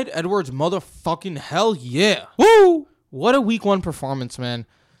 Clyde Edwards, motherfucking hell yeah. Woo! What a week 1 performance, man.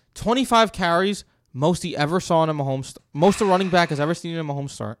 25 carries, most he ever saw in a Mahomes. Most a running back has ever seen in a Mahomes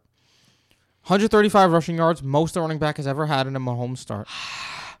start. 135 rushing yards, most a running back has ever had in a Mahomes start.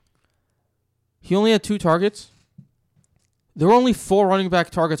 He only had 2 targets. There were only 4 running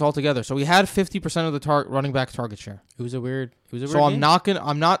back targets altogether, so he had 50% of the running back target share. It was a weird so game.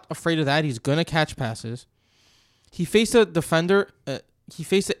 I'm not afraid of that. He's gonna catch passes. He faced a defender. He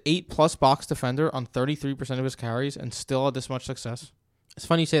faced an 8+ box defender on 33% of his carries, and still had this much success. It's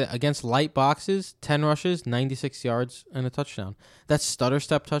funny you say that. Against light boxes, 10 rushes, 96 yards, and a touchdown. That stutter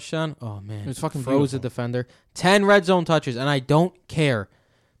step touchdown, oh, man. It was fucking froze the defender. 10 red zone touches, and I don't care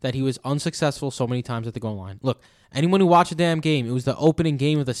that he was unsuccessful so many times at the goal line. Look, anyone who watched the damn game, it was the opening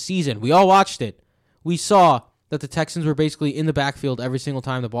game of the season. We all watched it. We saw that the Texans were basically in the backfield every single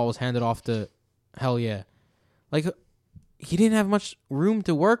time the ball was handed off to hell yeah. Like, he didn't have much room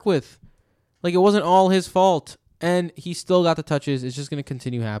to work with. Like, it wasn't all his fault. And he still got the touches. It's just going to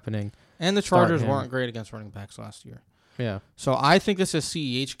continue happening. And the Chargers weren't great against running backs last year. Yeah. So I think this is a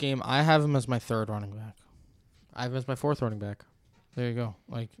CEH game. I have him as my 3rd running back. I have him as my 4th running back. There you go.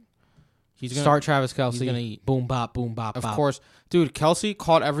 Like, he's gonna start Travis Kelce. He's going to eat. Boom, bop, boom, bop, Of bop. course. Dude, Kelce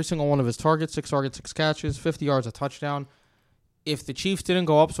caught every single one of his targets. 6 targets, 6 catches, 50 yards, a touchdown. If the Chiefs didn't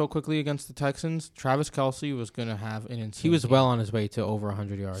go up so quickly against the Texans, Travis Kelce was going to have an insane He was game. well on his way to over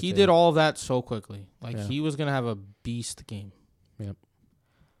 100 yards. He did all of that so quickly. Like, Yeah. he was going to have a beast game. Yep.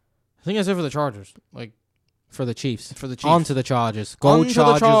 I think that's it for the Chargers. Like, For the Chiefs. For the Chiefs. On to the Chargers. On Go to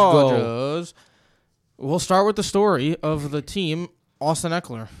Chargers, the Chargers. We'll start with the story of the team, Austin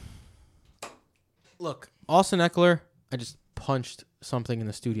Ekeler. Look, Austin Ekeler, I just punched something in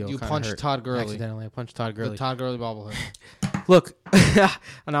the studio. You punched Todd Gurley. Accidentally. I punched Todd Gurley. The Todd Gurley bobblehead. Look, now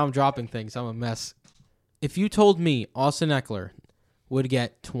I'm dropping things. I'm a mess. If you told me Austin Ekeler would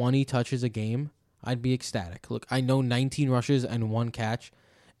get 20 touches a game, I'd be ecstatic. Look, I know 19 rushes and 1 catch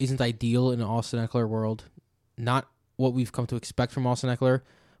isn't ideal in an Austin Ekeler world. Not what we've come to expect from Austin Ekeler.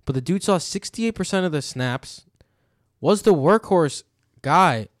 But the dude saw 68% of the snaps, was the workhorse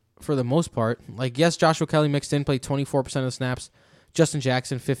guy for the most part. Like, yes, Joshua Kelly mixed in, played 24% of the snaps. Justin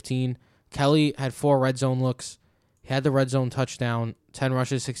Jackson, 15. Kelly had 4 red zone looks. He had the red zone touchdown, 10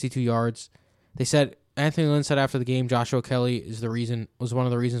 rushes, 62 yards. They said, Anthony Lynn said after the game, Joshua Kelly was one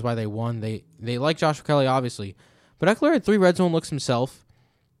of the reasons why they won. They like Joshua Kelly, obviously. But Ekeler had 3 red zone looks himself.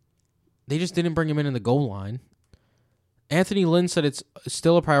 They just didn't bring him in the goal line. Anthony Lynn said it's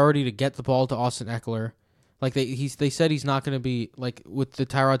still a priority to get the ball to Austin Ekeler. Like they said he's not going to be, like, with the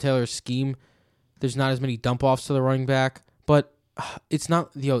Tyrod Taylor scheme, there's not as many dump offs to the running back, but it's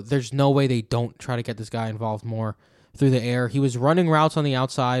not, there's no way they don't try to get this guy involved more through the air. He was running routes on the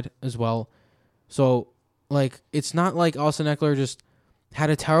outside as well. So, like, it's not like Austin Ekeler just had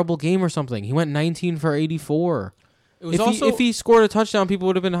a terrible game or something. He went 19 for 84. It was if he scored a touchdown, people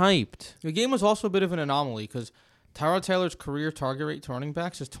would have been hyped. The game was also a bit of an anomaly because Tyrod Taylor's career target rate to running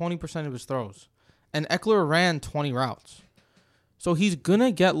backs is 20% of his throws. And Ekeler ran 20 routes. So he's going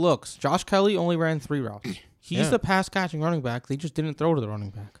to get looks. Josh Kelly only ran 3 routes. He's the pass-catching running back. They just didn't throw to the running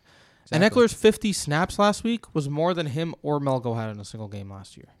back. Exactly. And Eckler's 50 snaps last week was more than him or Melgo had in a single game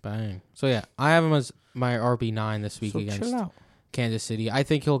last year. Bang. So, yeah, I have him as my RB9 this week against Kansas City. I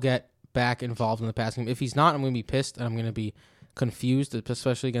think he'll get back involved in the passing game. If he's not, I'm going to be pissed, and I'm going to be confused,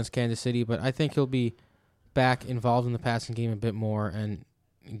 especially against Kansas City. But I think he'll be back involved in the passing game a bit more and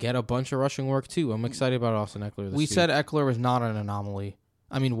get a bunch of rushing work too. I'm excited about Austin Ekeler this week. We said Ekeler was not an anomaly.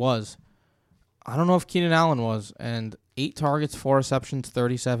 I mean, was. I don't know if Keenan Allen was. And 8 targets, 4 receptions,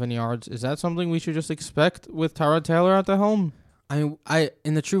 37 yards. Is that something we should just expect with Tyrod Taylor at the helm? I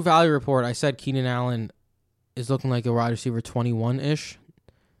in the True Value report, I said Keenan Allen is looking like a wide receiver 21-ish.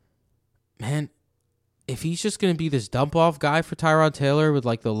 Man, if he's just going to be this dump-off guy for Tyrod Taylor with,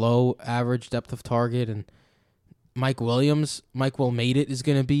 like, the low average depth of target, and Mike Will Made It is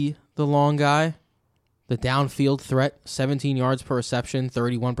going to be the long guy, the downfield threat, 17 yards per reception,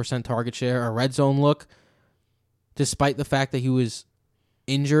 31% target share, a red zone look, despite the fact that he was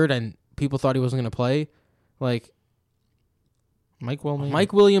injured and people thought he wasn't going to play. Like, Mike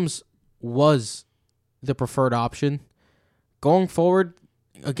Williams was the preferred option. Going forward,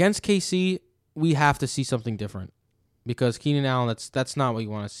 against KC, we have to see something different because Keenan Allen, that's not what you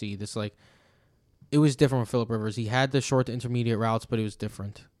want to see. It was different with Phillip Rivers. He had the short to intermediate routes, but it was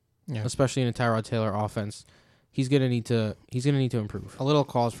different, especially in a Tyrod Taylor offense. He's gonna need to improve. A little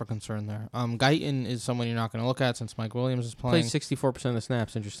cause for concern there. Guyton is someone you're not going to look at since Mike Williams is playing. Played 64% of the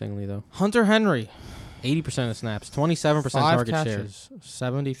snaps. Interestingly, though, Hunter Henry, 80% of the snaps, 27% target catches, share,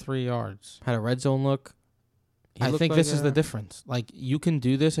 73 yards. Had a red zone look. I think this is the difference. Like, you can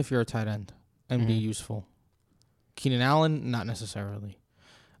do this if you're a tight end and be useful. Keenan Allen, not necessarily.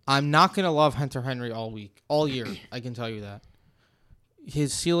 I'm not going to love Hunter Henry all year. I can tell you that.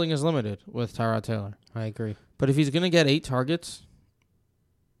 His ceiling is limited with Tyrod Taylor. I agree. But if he's going to get 8 targets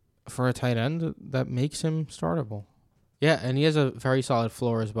for a tight end, that makes him startable. Yeah, and he has a very solid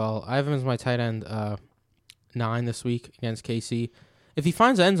floor as well. I have him as my tight end 9 this week against KC. If he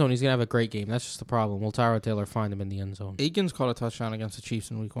finds the end zone, he's going to have a great game. That's just the problem. Will Tyrod Taylor find him in the end zone? Aikens caught a touchdown against the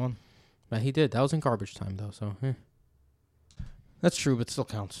Chiefs in week 1. Man, he did. That was in garbage time, though, so That's true, but still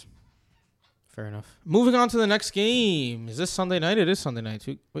counts. Fair enough. Moving on to the next game. Is this Sunday night? It is Sunday night.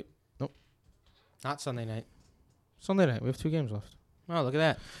 Wait, nope. Not Sunday night. Sunday night. We have 2 games left. Oh, look at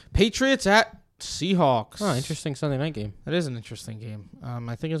that. Patriots at Seahawks. Oh, interesting Sunday night game. That is an interesting game.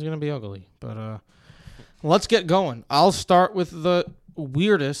 I think it's going to be ugly, but let's get going. I'll start with the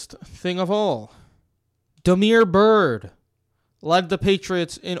weirdest thing of all. Damiere Byrd led the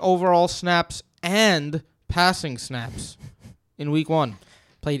Patriots in overall snaps and passing snaps in week 1.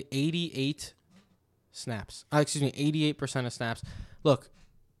 Played 88 snaps. 88% of snaps. Look.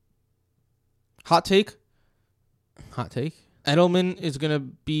 Hot take. Edelman is going to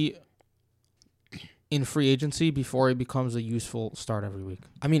be in free agency before he becomes a useful start every week.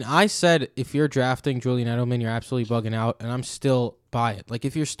 I mean, I said if you're drafting Julian Edelman, you're absolutely bugging out, and I'm still by it. Like,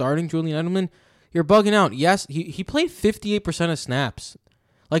 if you're starting Julian Edelman, you're bugging out. Yes, he played 58% of snaps.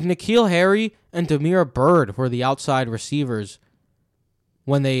 Like, N'Keal Harry and Damiere Byrd were the outside receivers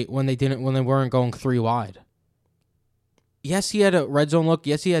when they weren't going 3 wide. yes, he had a red zone look.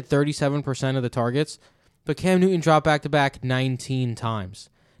 Yes, he had 37% of the targets. But Cam Newton dropped back-to-back 19 times.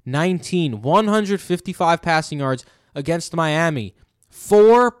 155 passing yards against Miami.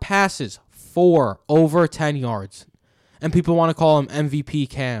 4 passes, 4 over 10 yards. And people want to call him MVP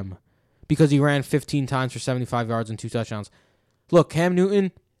Cam because he ran 15 times for 75 yards and 2 touchdowns. Look, Cam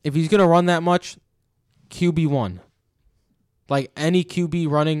Newton, if he's going to run that much, QB1. Like any QB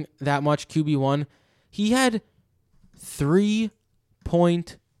running that much, QB1. He had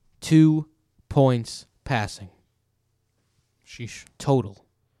 3.2 points passing. Sheesh. Total.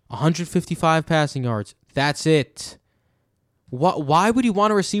 155 passing yards. That's it. Why would he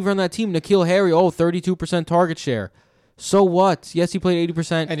want a receiver on that team? N'Keal Harry, 32% target share. So what? Yes, he played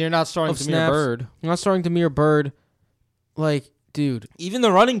 80%. And you're not starting Damiere Byrd. You're not starting Damiere Byrd. Like, dude. Even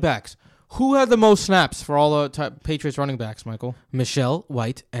the running backs. Who had the most snaps for all the Patriots running backs, Michael? Michelle,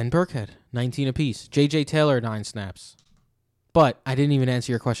 White, and Burkhead. 19 apiece. J.J. Taylor, 9 snaps. But I didn't even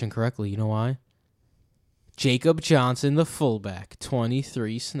answer your question correctly. You know why? Jacob Johnson, the fullback,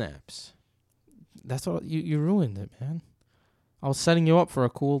 23 snaps. That's what you ruined it, man. I was setting you up for a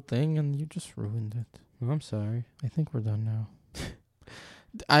cool thing, and you just ruined it. I'm sorry. I think we're done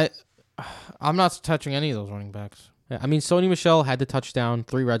now. I'm not touching any of those running backs. Yeah, I mean, Sony Michel had the touchdown,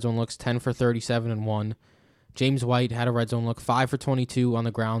 3 red zone looks, 10 for 37 and 1. James White had a red zone look, 5 for 22 on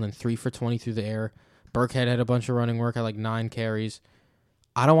the ground and 3 for 20 through the air. Burkhead had a bunch of running work, had like 9 carries.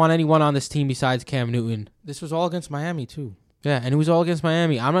 I don't want anyone on this team besides Cam Newton. This was all against Miami, too. Yeah, and it was all against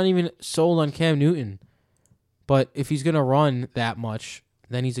Miami. I'm not even sold on Cam Newton. But if he's going to run that much,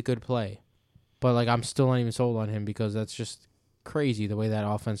 then he's a good play. But like, I'm still not even sold on him because that's just crazy the way that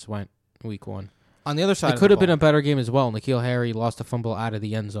offense went week 1. On the other side, it could have been a better game as well. N'Keal Harry lost a fumble out of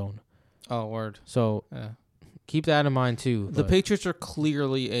the end zone. Oh, word. So keep that in mind, too. The Patriots are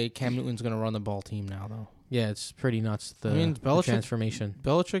clearly a Cam Newton's going to run the ball team now, though. Yeah, it's pretty nuts, the transformation.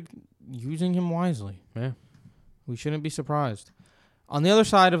 Belichick using him wisely. Yeah. We shouldn't be surprised. On the other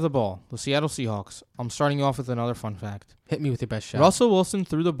side of the ball, the Seattle Seahawks. I'm starting you off with another fun fact. Hit me with your best shot. Russell Wilson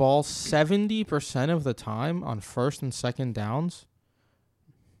threw the ball 70% of the time on first and second downs.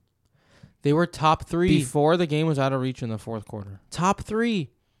 They were top 3. Before the game was out of reach in the fourth quarter. Top 3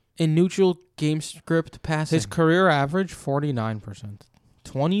 in neutral game script passing. His career average, 49%.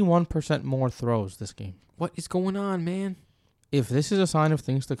 21% more throws this game. What is going on, man? If this is a sign of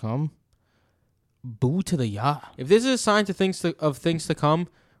things to come, boo to the ya. If this is a sign of things to come,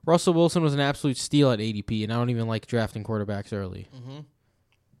 Russell Wilson was an absolute steal at ADP, and I don't even like drafting quarterbacks early. Mm-hmm.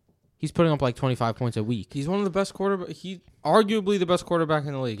 He's putting up like 25 points a week. He's one of the best quarterbacks. He's arguably the best quarterback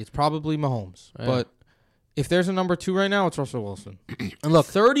in the league. It's probably Mahomes. Yeah. But if there's a number 2 right now, it's Russell Wilson. And look,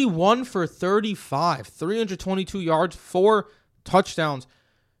 31 for 35, 322 yards, 4 touchdowns,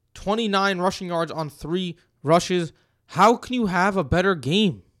 29 rushing yards on 3 rushes. How can you have a better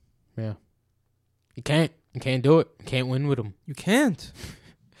game? Yeah. You can't. You can't do it. You can't win with him. You can't.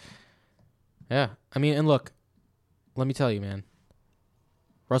 Yeah. I mean, and look, let me tell you, man.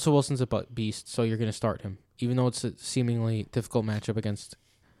 Russell Wilson's a beast, so you're going to start him, even though it's a seemingly difficult matchup against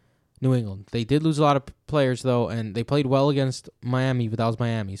New England. They did lose a lot of players, though, and they played well against Miami, but that was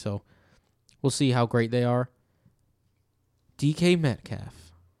Miami, so we'll see how great they are. DK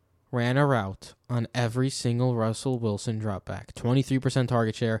Metcalf ran a route on every single Russell Wilson dropback. 23%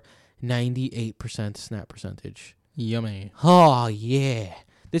 target share, 98% snap percentage. Yummy. Oh, yeah.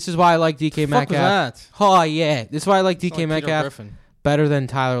 This is why I like DK Metcalf. That? Oh, yeah. This is why I like DK like Metcalf better than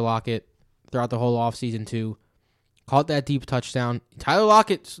Tyler Lockett throughout the whole offseason, too. Caught that deep touchdown. Tyler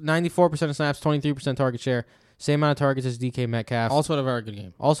Lockett, 94% of snaps, 23% target share. Same amount of targets as DK Metcalf. Also had a very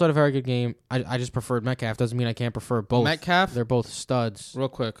good game. I just preferred Metcalf. Doesn't mean I can't prefer both. Metcalf. They're both studs. Real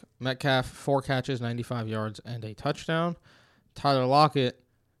quick. Metcalf, 4 catches, 95 yards, and a touchdown. Tyler Lockett,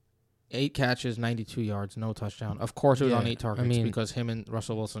 8 catches, 92 yards, no touchdown. Of course, it was on 8 targets because him and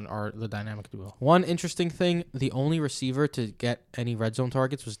Russell Wilson are the dynamic duo. One interesting thing, the only receiver to get any red zone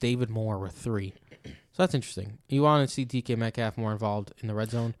targets was David Moore with 3. So that's interesting. You want to see DK Metcalf more involved in the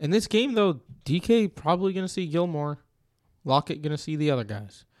red zone. In this game, though, DK probably going to see Gilmore. Lockett going to see the other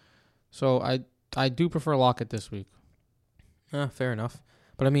guys. So I do prefer Lockett this week. Fair enough.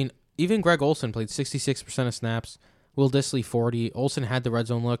 But, I mean, even Greg Olsen played 66% of snaps. Will Dissly, 40. Olsen had the red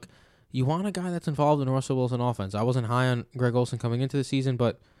zone look. You want a guy that's involved in the Russell Wilson offense. I wasn't high on Greg Olsen coming into the season,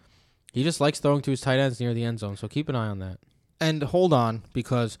 but he just likes throwing to his tight ends near the end zone, so keep an eye on that. And hold on,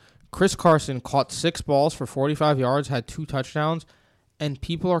 because Chris Carson caught 6 balls for 45 yards, had 2 touchdowns, and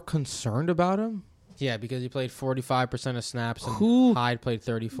people are concerned about him? Yeah, because he played 45% of snaps, and Hyde played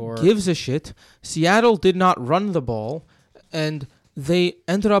 34. Gives a shit? Seattle did not run the ball, and they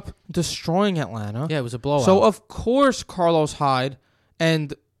ended up destroying Atlanta. Yeah, it was a blowout. So, of course, Carlos Hyde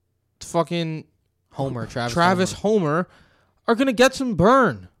and fucking Travis Homer are going to get some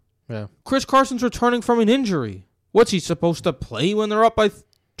burn. Yeah. Chris Carson's returning from an injury. What's he supposed to play when they're up by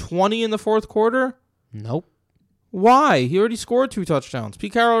 20 in the fourth quarter? Nope. Why? He already scored 2 touchdowns.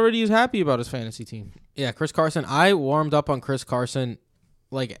 Pete Carroll already is happy about his fantasy team. Yeah, Chris Carson. I warmed up on Chris Carson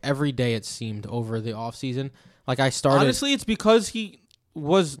like every day, it seemed, over the offseason. Like I started. Honestly, it's because he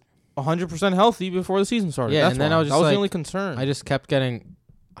was 100% healthy before the season started. Yeah, That's and then why. I was just that was like, the only concern. I just kept getting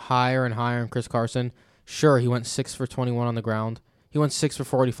higher and higher on Chris Carson. Sure, he went 6 for 21 on the ground. He went 6 for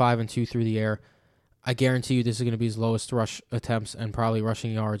 45 and 2 through the air. I guarantee you this is going to be his lowest rush attempts and probably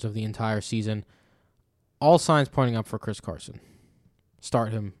rushing yards of the entire season. All signs pointing up for Chris Carson.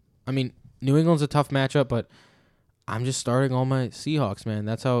 Start him. I mean, New England's a tough matchup, but I'm just starting all my Seahawks, man.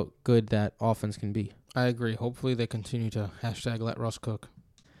 That's how good that offense can be. I agree. Hopefully they continue to hashtag let Russ cook.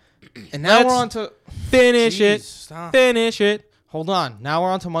 And now we're on to... Finish it. Stop. Finish it. Hold on. Now we're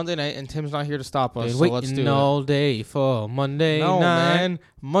on to Monday night, and Tim's not here to stop us, Been so let's do waiting it. all day for Monday No, night. man.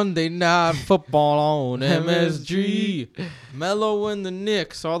 Monday Night Football on MSG. Mello and the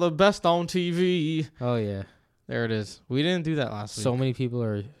Knicks are the best on TV. Oh, yeah. There it is. We didn't do that last week. So many people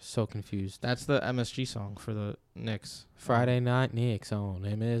are so confused. That's the MSG song for the Knicks. Friday Night Knicks on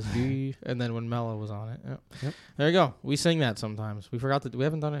MSG. And then when Mello was on it. Yep. There you go. We sing that sometimes. We forgot that we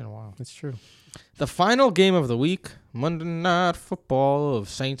haven't done it in a while. That's true. The final game of the week, Monday Night Football of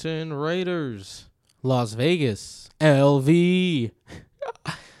Saints and Raiders. Las Vegas. LV.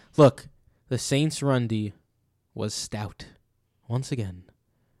 Look, the Saints' run D was stout. Once again.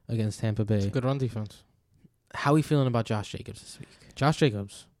 Against Tampa Bay. It's a good run defense. How are we feeling about Josh Jacobs this week? Josh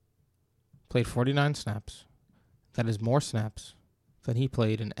Jacobs played 49 snaps. That is more snaps than he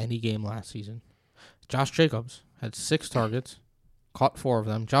played in any game last season. Josh Jacobs had 6 targets, caught 4 of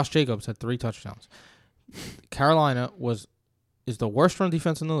them. Josh Jacobs had 3 touchdowns. Carolina is the worst run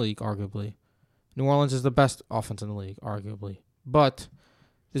defense in the league, arguably. New Orleans is the best offense in the league, arguably. But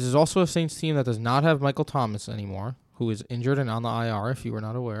this is also a Saints team that does not have Michael Thomas anymore, who is injured and on the IR, if you were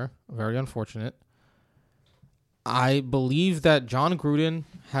not aware. Very unfortunate. I believe that John Gruden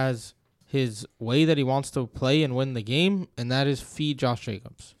has his way that he wants to play and win the game, and that is feed Josh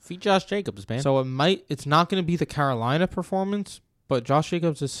Jacobs. Feed Josh Jacobs, man. So it's not going to be the Carolina performance, but Josh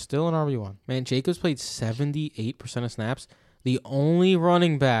Jacobs is still an RB1. Man, Jacobs played 78% of snaps. The only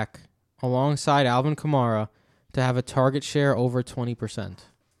running back alongside Alvin Kamara to have a target share over 20%.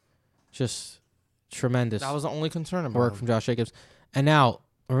 Just tremendous. That was the only concern about work him. from Josh Jacobs. And now,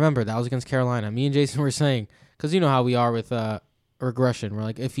 remember, that was against Carolina. Me and Jason were saying, because you know how we are with regression. We're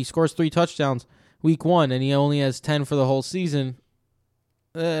like, if he scores 3 touchdowns week 1 and he only has 10 for the whole season,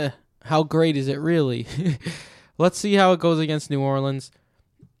 how great is it really? Let's see how it goes against New Orleans.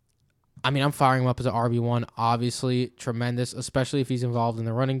 I mean, I'm firing him up as an RB1. Obviously, tremendous, especially if he's involved in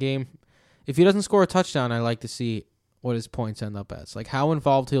the running game. If he doesn't score a touchdown, I like to see what his points end up as. Like how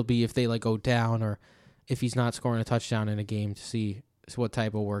involved he'll be if they go down or if he's not scoring a touchdown in a game to see what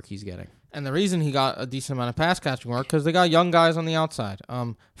type of work he's getting. And the reason he got a decent amount of pass catching work because they got young guys on the outside.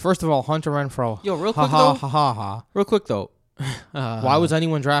 First of all, Hunter Renfrow. Yo, real quick Real quick though. Why was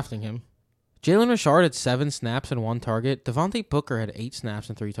anyone drafting him? Jalen Richard had 7 snaps and 1 target. Devontae Booker had 8 snaps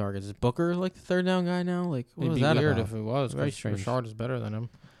and 3 targets. Is Booker like the third down guy now? Like what It'd was be that weird about? if it was. Very Very strange. Richard is better than him.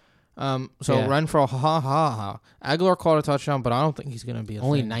 Yeah. Renfrow, Aguilar caught a touchdown, but I don't think he's going to be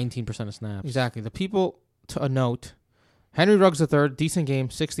Only thing. 19% of snaps. Exactly. The people to note: Henry Ruggs III, decent game,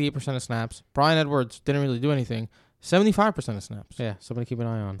 68% of snaps. Brian Edwards didn't really do anything, 75% of snaps. Yeah, somebody keep an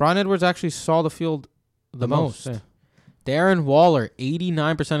eye on. Brian Edwards actually saw the field the most. Yeah. Darren Waller,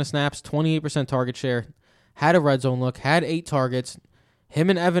 89% of snaps, 28% target share, had a red zone look, had 8 targets. Him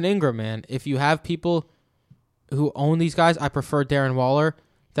and Evan Ingram, man. If you have people who own these guys, I prefer Darren Waller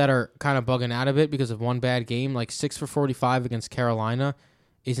that are kind of bugging out a bit because of one bad game. Like 6 for 45 against Carolina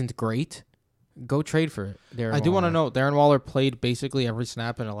isn't great. Go trade for it, Darren I do want to Waller. note Darren Waller played basically every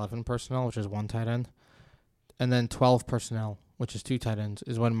snap in 11 personnel, which is 1 tight end, and then 12 personnel, which is 2 tight ends,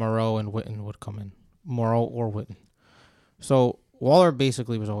 is when Moreau and Witten would come in. Moreau or Witten. So Waller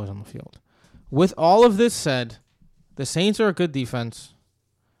basically was always on the field. With all of this said, the Saints are a good defense.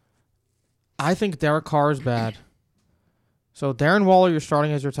 I think Derek Carr is bad. So Darren Waller, you're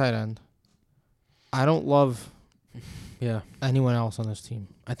starting as your tight end. I don't love anyone else on this team.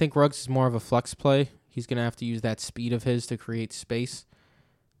 I think Ruggs is more of a flex play. He's going to have to use that speed of his to create space.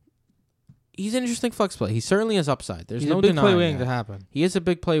 He's an interesting flex play. He certainly has upside. There's He's no a big denying play waiting that. to happen. He is a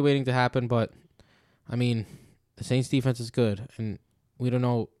big play waiting to happen, but, I mean, the Saints defense is good, and we don't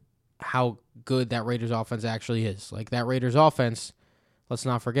know how good that Raiders offense actually is. Like, that Raiders offense let's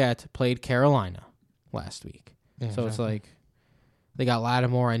not forget, played Carolina last week. Yeah, so it's like they got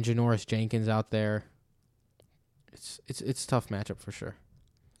Lattimore and Janoris Jenkins out there. It's a tough matchup for sure.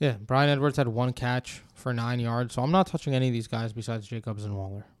 Yeah, Bryan Edwards had 1 catch for 9 yards, so I'm not touching any of these guys besides Jacobs and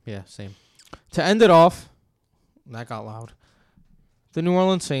Waller. Yeah, same. To end it off, that got loud. The New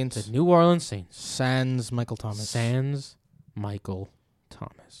Orleans Saints. The New Orleans Saints. Sans Michael Thomas. Sans Michael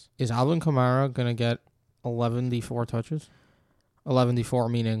Thomas. Is Alvin Kamara going to get 11-4 touches?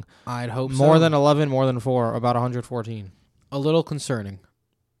 11-4 meaning I'd hope more so. than 11, more than 4, about 114. A little concerning.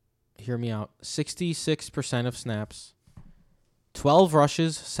 Hear me out. 66% of snaps. 12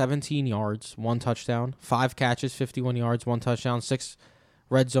 rushes, 17 yards, 1 touchdown. 5 catches, 51 yards, 1 touchdown. 6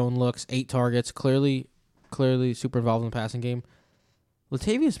 red zone looks, 8 targets. Clearly super involved in the passing game.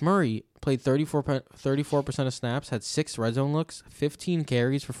 Latavius Murray played 34% of snaps, had 6 red zone looks, 15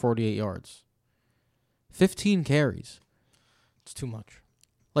 carries for 48 yards. 15 carries. It's too much.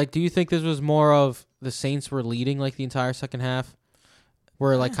 Like, do you think this was more of the Saints were leading like the entire second half?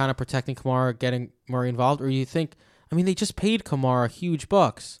 Were like kind of protecting Kamara, getting Murray involved? Or do you think, I mean, they just paid Kamara huge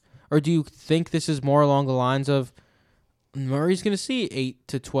bucks. Or do you think this is more along the lines of Murray's going to see 8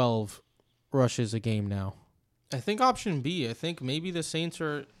 to 12 rushes a game now? I think option B. I think maybe the Saints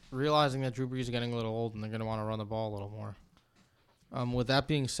are realizing that Drew Brees is getting a little old and they're going to want to run the ball a little more. With that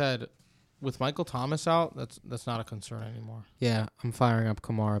being said, with Michael Thomas out, that's not a concern anymore. Yeah, I'm firing up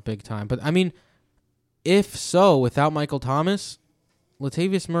Kamara big time. But, I mean, if so, without Michael Thomas,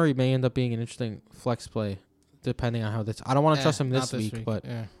 Latavius Murray may end up being an interesting flex play, depending on how this... I don't want to trust him this week, but...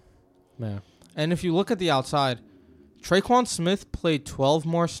 Yeah. And if you look at the outside, Traquan Smith played 12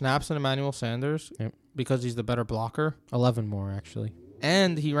 more snaps than Emmanuel Sanders because he's the better blocker. 11 more, actually.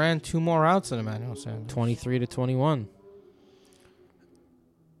 And he ran 2 more routes than Emmanuel Sanders. 23 to 21.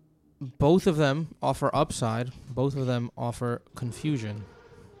 Both of them offer upside. Both of them offer confusion.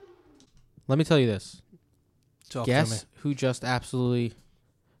 Let me tell you this. Talk Guess who just absolutely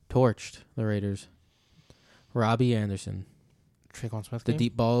torched the Raiders? Robbie Anderson. Traquan Smith The game?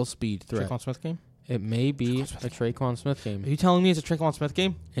 deep ball speed threat. Traquan Smith game? It may be a Traquan Traquan Smith Smith game. Are you telling me it's a Traquan Smith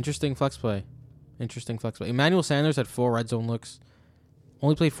game? Interesting flex play. Emmanuel Sanders had 4 red zone looks.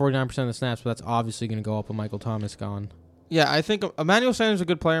 Only played 49% of the snaps, but that's obviously going to go up with Michael Thomas gone. Yeah, I think Emmanuel Sanders is a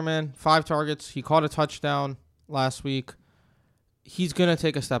good player, man. 5 targets. He caught a touchdown last week. He's going to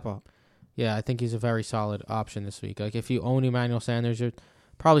take a step up. Yeah, I think he's a very solid option this week. Like, if you own Emmanuel Sanders, you're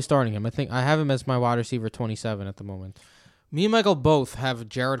probably starting him. I think I have him as my wide receiver 27 at the moment. Me and Michael both have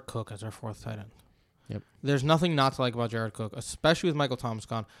Jared Cook as our 4th tight end. Yep. There's nothing not to like about Jared Cook, especially with Michael Thomas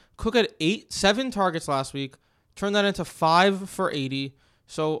gone. Cook had 7 targets last week, turned that into 5 for 80.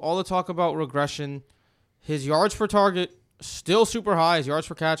 So all the talk about regression, his yards per target still super high. His yards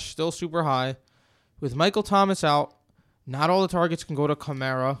per catch still super high. With Michael Thomas out, not all the targets can go to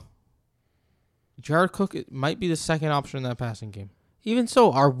Kamara. Jared Cook might be the second option in that passing game. Even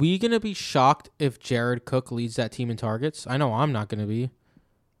so, are we going to be shocked if Jared Cook leads that team in targets? I know I'm not going to be.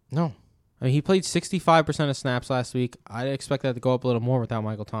 No. I mean, he played 65% of snaps last week. I'd expect that to go up a little more without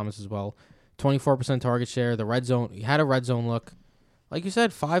Michael Thomas as well. 24% target share. The red zone, he had a red zone look. Like you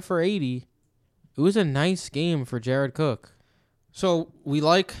said, 5 for 80. It was a nice game for Jared Cook. So we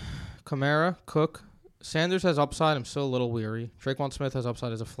like Kamara, Cook. Sanders has upside. I'm still a little weary. Traquan Smith has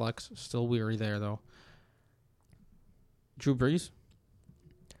upside as a flex. Still weary there, though. Drew Brees?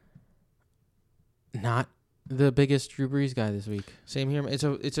 Not the biggest Drew Brees guy this week. Same here.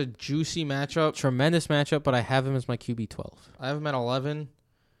 It's a juicy matchup. Tremendous matchup, but I have him as my QB 12. I have him at 11.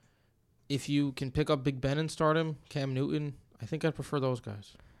 If you can pick up Big Ben and start him, Cam Newton, I think I'd prefer those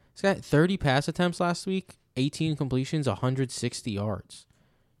guys. He's got 30 pass attempts last week, 18 completions, 160 yards.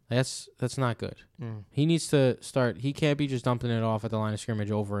 That's not good. He needs to start. He can't be just dumping it off at the line of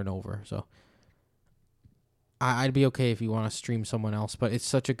scrimmage over and over. So I'd be okay if you want to stream someone else, but it's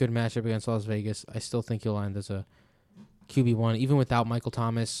such a good matchup against Las Vegas. I still think he'll end as a QB1, even without Michael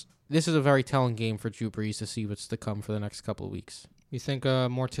Thomas. This is a very telling game for Drew Brees to see what's to come for the next couple of weeks. You think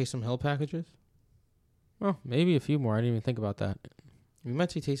more Taysom Hill packages? Well, maybe a few more. I didn't even think about that. We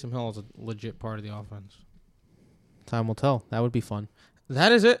might see Taysom Hill as a legit part of the offense. Time will tell. That would be fun.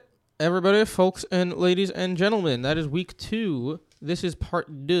 That is it, everybody, folks and ladies and gentlemen. That is week 2. This is part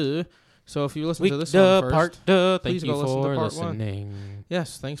 2. So if you listen to this one first, part 2. please Thank go you listen to for part listening. 1.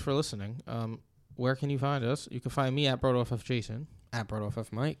 Yes, thanks for listening. Where can you find us? You can find me at BrodoFF Jason. At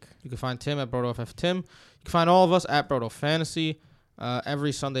BrodoFF Mike. You can find Tim at BrodoFF Tim. You can find all of us at Brodo Fantasy.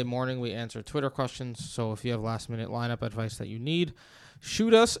 Every Sunday morning we answer Twitter questions. So if you have last-minute lineup advice that you need,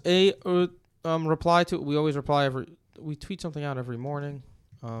 shoot us a reply to. We always reply we tweet something out every morning.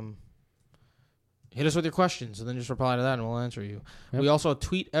 hit us with your questions, and then just reply to that, and we'll answer you. Yep. We also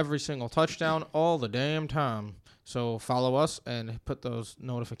tweet every single touchdown all the damn time. So follow us and put those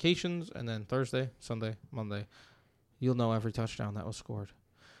notifications, and then Thursday, Sunday, Monday, you'll know every touchdown that was scored.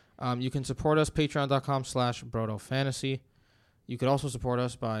 You can support us, patreon.com/BrodoFantasy. You could also support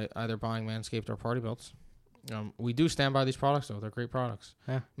us by either buying Manscaped or Party Belts. We do stand by these products, though. They're great products.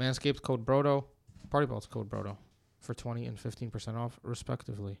 Yeah. Manscaped, code Brodo. Party Belts, code Brodo. For 20 and 15% off,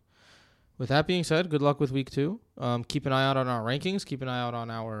 respectively. With that being said, good luck with week 2. Keep an eye out on our rankings. Keep an eye out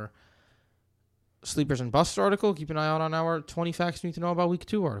on our Sleepers and Busts article. Keep an eye out on our 20 facts you need to know about week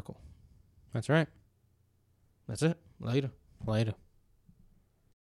 2 article. That's right. That's it. Later.